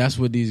what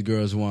these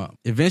girls want.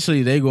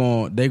 Eventually they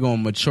gonna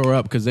mature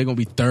up because they're gonna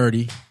be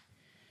 30.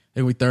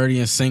 They're gonna be 30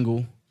 and single.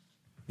 You know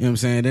what I'm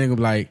saying? They're gonna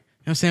be like, you know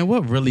what I'm saying,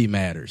 what really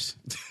matters?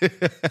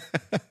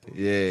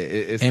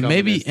 It's and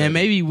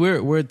maybe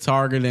we're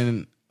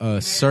targeting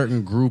a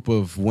certain group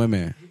of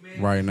women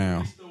right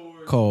now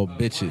called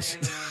bitches.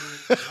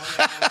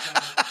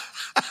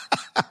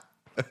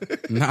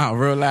 Nah,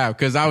 real loud.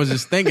 Because I was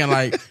just thinking,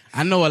 like,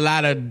 I know a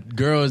lot of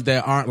girls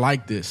that aren't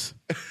like this.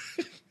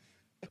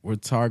 We're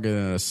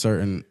targeting a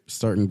certain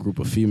group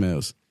of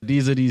females.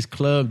 These are these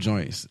club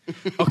joints.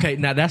 Okay,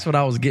 now that's what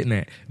I was getting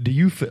at. Do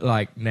you feel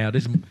like now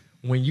this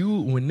when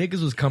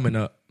niggas was coming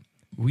up,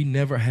 we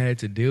never had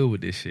to deal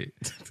with this shit.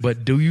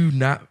 But do you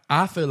not?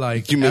 I feel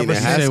like you mean in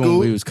high school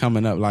when we was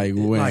coming up, like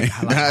when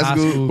high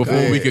school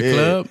before we could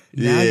club.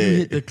 Now you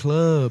hit the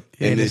club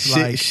and it's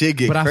shit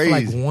get but crazy.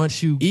 I feel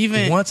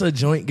like once a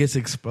joint gets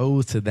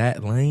exposed to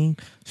that lane,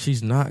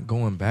 she's not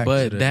going back.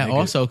 But to the that nigga.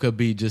 also could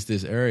be just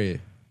this area.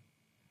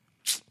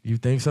 You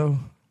think so?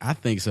 I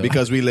think so,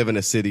 because we live in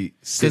a city.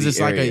 Because it's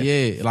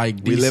area. like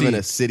DC. We live in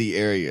a city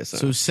area. Son.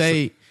 So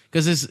say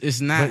because it's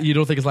not. But you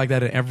don't think it's like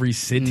that in every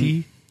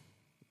city?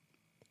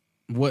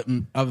 What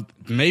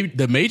maybe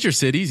the major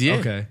cities? Yeah.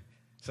 Okay.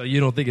 So you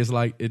don't think it's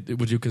like?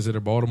 Would you consider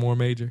Baltimore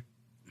major?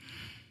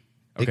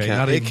 Okay,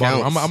 not even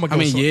counts. I'm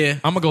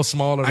gonna go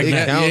smaller.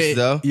 It counts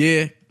though.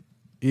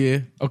 Yeah.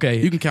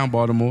 Okay, you can count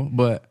Baltimore,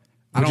 but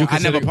I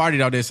never partied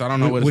out there, so I don't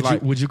know what it's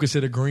like. Would you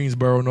consider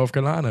Greensboro, North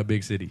Carolina, a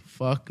big city?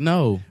 Fuck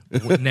no.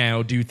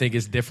 Now, do you think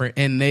it's different?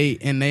 And they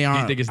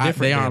aren't. Think it's different?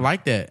 They aren't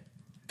like that.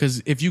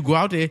 Because if you go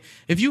out there,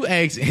 if you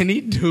ask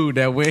any dude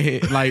that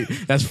went like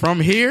that's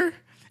from here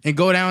and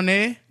go down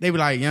there, they be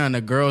like, yeah,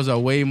 the girls are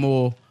way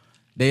more.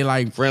 They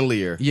like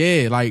friendlier.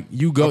 Yeah, like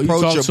you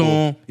talk to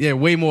them. Yeah,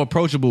 way more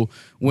approachable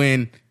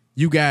when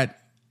you got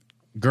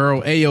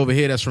girl A over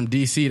here that's from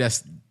DC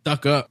that's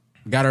stuck up,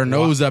 got her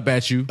nose up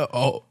at you.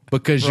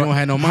 Because you don't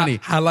have no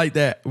money. I like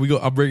that. I'm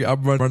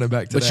running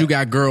back to that. But you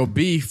got girl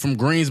B from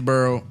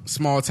Greensboro,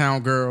 small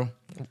town girl.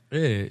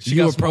 Yeah,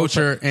 you approach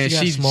her and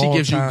she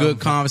gives you good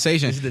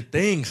conversation. This is the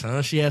thing,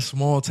 son. She has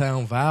small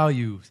town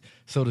values.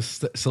 So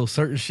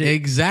certain shit.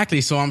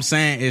 Exactly. So I'm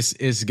saying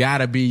it's got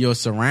to be your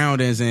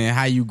surroundings and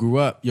how you grew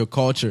up, your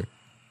culture.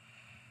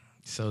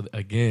 So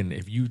again,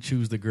 if you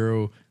choose the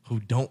girl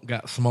who don't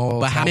got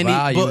small town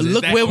values, but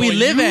look where we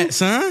live at,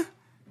 son.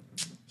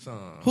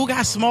 Who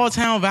got small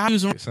town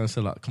values? Son, it's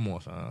a lot. Come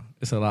on, son.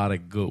 It's a lot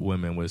of good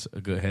women with a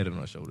good head on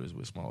their shoulders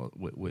with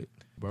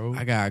bro.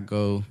 I gotta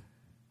go.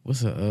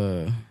 What's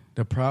the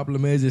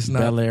problem is it's not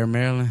Bel Air,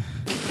 Maryland.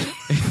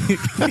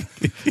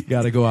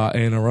 Gotta go out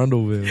in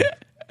Arundelville.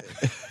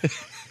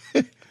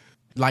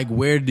 Like,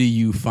 where do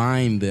you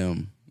find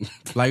them?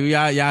 Like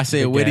y'all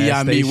said, where do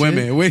y'all meet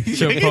women?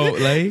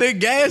 Chipotle, the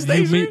gas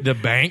station, you meet the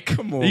bank.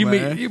 Come on,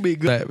 man. You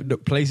meet the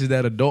places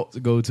that adults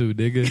go to,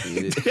 nigga.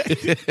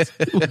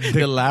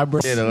 The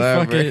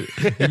library.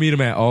 You meet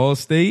them at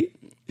Allstate.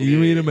 You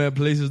meet them at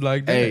places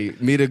like that. Hey,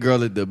 meet a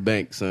girl at the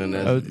bank, son.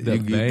 The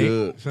bank,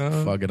 good.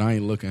 Son. Fuck it, I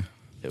ain't looking.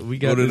 We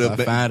got go to this.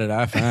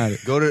 I find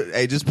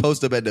it. Just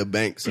post up at the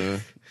bank,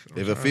 son.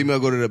 If a female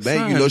go to the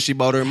bank, son, you know she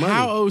bought her money.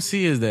 How OC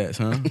is that,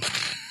 son?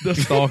 The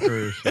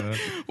stalker, son.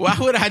 Why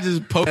would I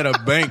just post at a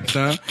bank,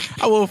 son?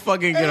 I will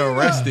fucking get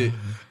arrested.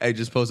 Hey,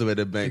 just post up at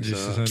the bank,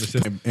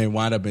 son. And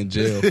wind up in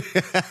jail.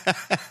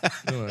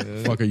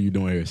 Fuck are you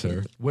doing here,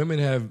 sir? Women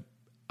have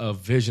a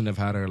vision of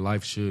how their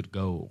life should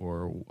go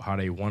or how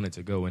they want it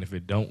to go, and if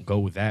it don't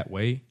go that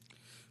way,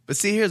 But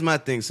see, here's my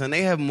thing, son.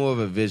 They have more of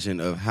a vision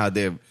of how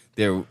their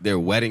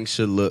wedding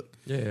should look.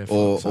 Yeah, I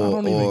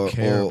don't even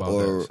care about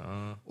that,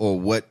 son. Or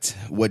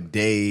what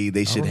day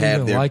they should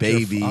have their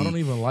baby. I don't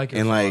even like it.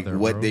 And like father,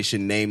 what bro. they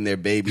should name their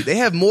baby. They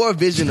have more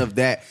vision of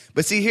that.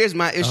 But see, here's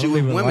my issue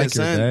with women,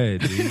 son.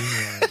 Dad,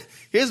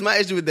 Here's my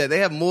issue with that. They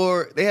have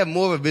more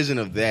of a vision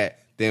of that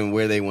than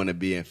where they want to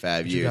be in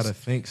 5 years. You gotta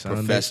think, son.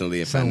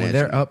 Professionally and son, financially.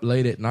 when they're up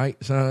late at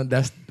night, son,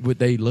 that's what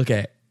they look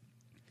at.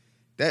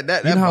 That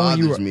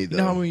bothers me, though. You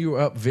know how when you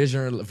were up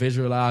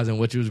visualizing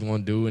what you was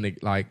going to do,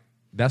 and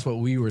that's what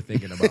we were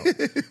thinking about.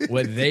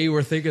 What they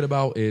were thinking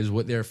about is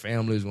what their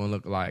family is going to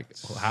look like,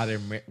 how their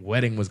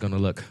wedding was going to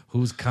look,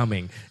 who's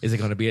coming. Is it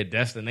going to be a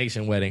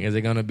destination wedding? Is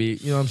it going to be,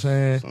 you know what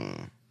I'm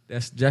saying?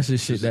 That's the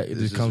shit that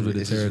just comes with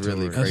the territory.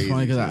 Really That's crazy,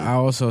 funny because I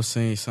also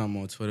seen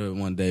something on Twitter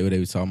one day where they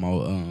were talking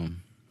about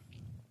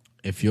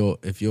if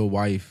your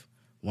wife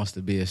wants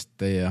to be a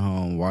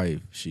stay-at-home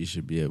wife, she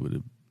should be able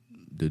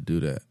to do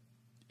that.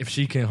 If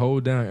she can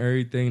hold down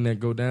everything that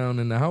go down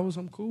in the house,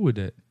 I'm cool with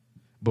that.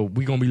 But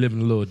we gonna be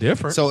living a little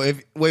different. So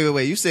if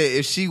wait, you said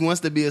if she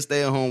wants to be a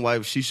stay-at-home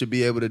wife, she should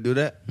be able to do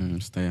that?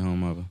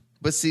 Stay-at-home mother.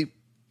 But see,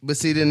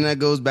 then that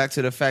goes back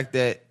to the fact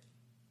that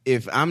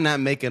if I'm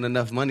not making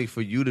enough money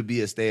for you to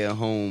be a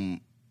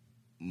stay-at-home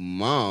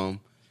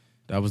mom,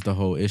 that was the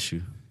whole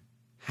issue.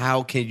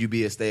 How can you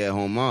be a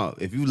stay-at-home mom?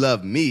 If you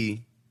love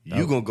me,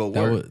 you gonna go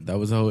work. That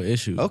was the whole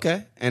issue.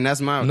 Okay, and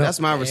that's my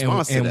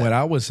response to that. And what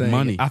I was saying,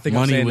 money. I think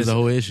money was the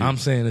whole issue. I'm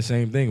saying the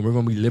same thing. We're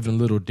gonna be living a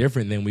little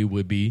different than we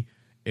would be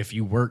if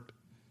you worked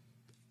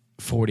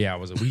 40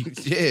 hours a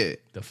week. Yeah,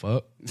 the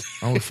fuck.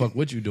 I don't fuck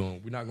what you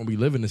doing. We're not gonna be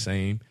living the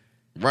same.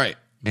 Right.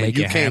 And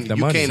Making half the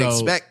money. Expect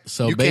anything.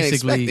 So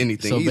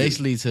either.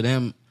 basically, to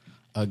them,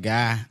 a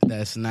guy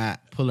that's not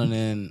pulling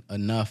in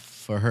enough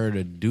for her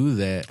to do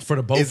that for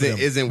the both of them.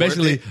 Isn't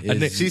basically,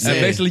 worth it. She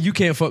said, basically, you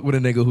can't fuck with a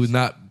nigga who's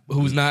not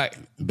pulling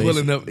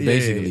up.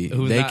 Basically,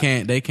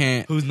 they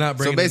can't. Who's not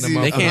bringing? So basically,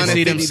 them they can't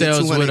see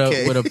themselves with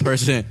 $150,000 a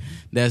person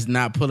that's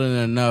not pulling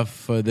enough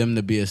for them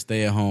to be a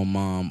stay-at-home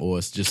mom or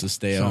it's just a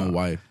stay-at-home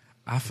wife.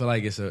 I feel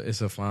like it's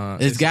a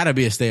fine. It's got to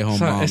be a stay-at-home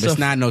mom. It's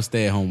not no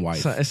stay-at-home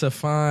wife. It's a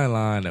fine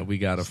line that we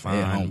got to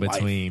find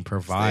between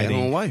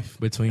providing,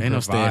 between ain't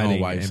providing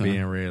no wife, and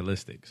being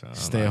realistic.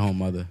 Stay-at-home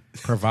mother.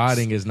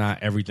 Providing is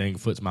not everything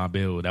foots my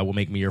bill. That will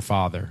make me your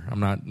father. I'm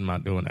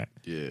not doing that.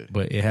 Yeah.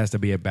 But it has to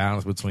be a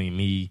balance between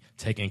me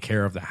taking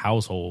care of the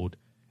household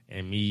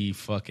and me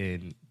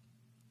fucking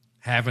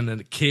having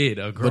a kid,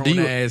 a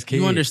grown-ass kid.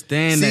 You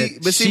understand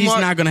that she's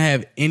not going to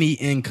have any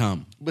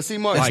income. But see,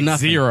 Mark, like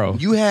nothing. Zero.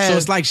 So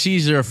it's like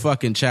she's your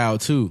fucking child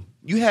too.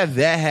 You have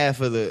that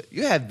half of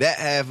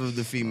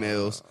the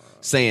females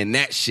saying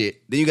that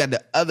shit. Then you got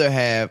the other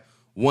half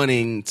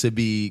wanting to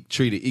be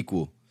treated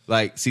equal.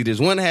 Like, see,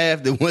 there's one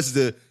half that wants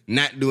to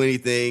not do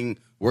anything,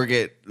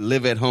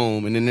 live at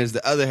home, and then there's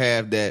the other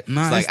half that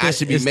I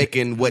should be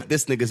making what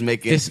this nigga's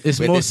making. It's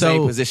with more the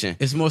same position.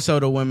 It's more so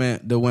the women.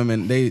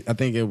 I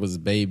think it was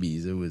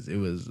babies. It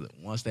was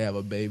once they have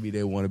a baby,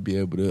 they want to be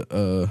able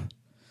to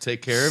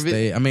take care of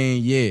it. I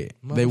mean, yeah,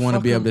 they want to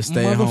be able to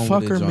stay at home.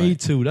 Motherfucker, me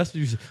too. That's what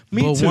you said.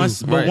 Me too.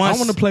 Once, I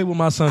want to play with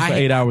my son for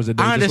 8 hours a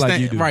day, just like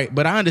you do. Right,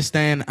 but I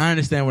understand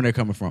where they're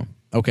coming from.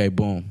 Okay,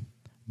 boom.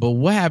 But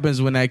what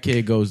happens when that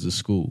kid goes to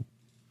school?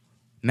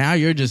 Now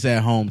you're just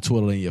at home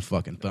twiddling your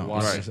fucking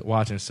thumbs.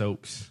 Watching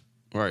soaps.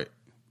 Right.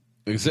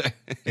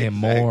 Exactly. And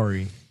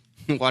Maury.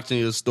 Watching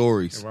your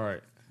stories.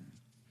 Right.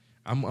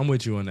 I'm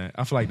with you on that.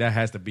 I feel like that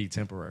has to be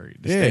temporary.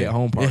 The stay at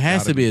home part. It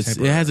has to be. It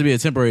has to be a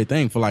temporary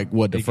thing for like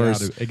what the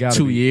first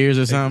 2 years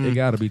or something. It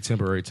got to be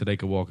temporary till they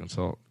can walk and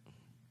talk.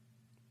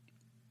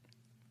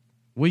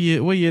 What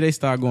year they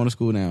start going to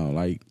school now?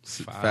 Like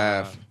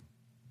 5.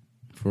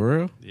 For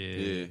real?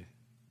 Yeah.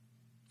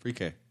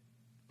 Pre-K.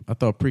 I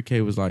thought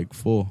pre-K was like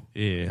 4.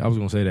 Yeah, I was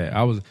gonna say that.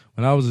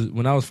 When I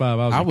was 5.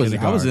 I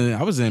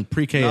was in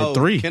pre-K at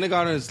 3.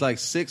 Kindergarten is like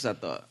 6. I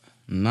thought.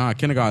 Nah,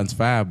 kindergarten's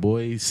 5,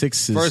 boy.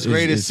 6 is first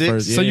grade is 6.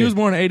 First, yeah. So you was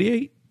born in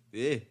 88?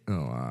 Yeah. Oh,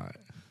 all right.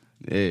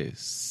 Yeah.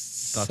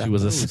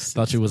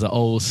 Thought you was an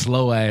old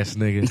slow ass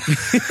nigga.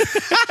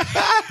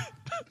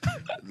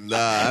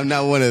 Nah, I'm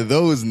not one of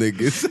those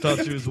niggas.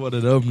 Thought you was one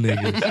of them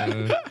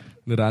niggas.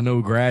 That I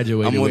know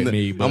graduated with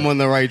me, but I'm on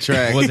the right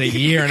track. Was a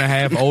year and a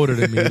half older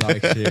than me,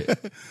 like shit.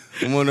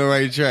 I'm on the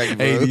right track,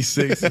 bro.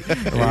 86.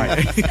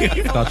 Right.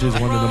 Thought you was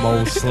one of them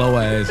old slow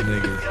ass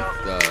niggas.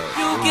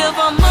 You give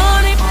her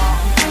money,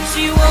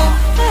 she won't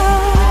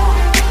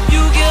love.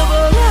 You give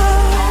her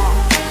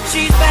love,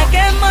 she's back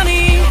at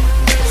money.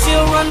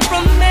 She'll run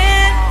from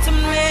man to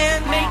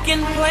man,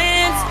 making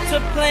plans to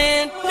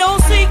plan.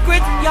 No secret,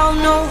 y'all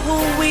know who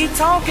we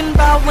talking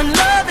about when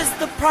love is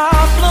the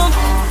problem.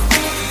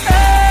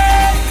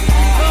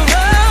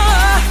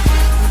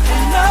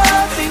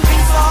 Nothing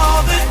can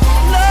solve it.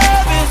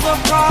 Love is a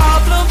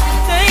problem.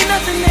 Ain't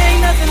nothing,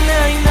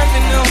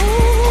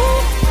 no.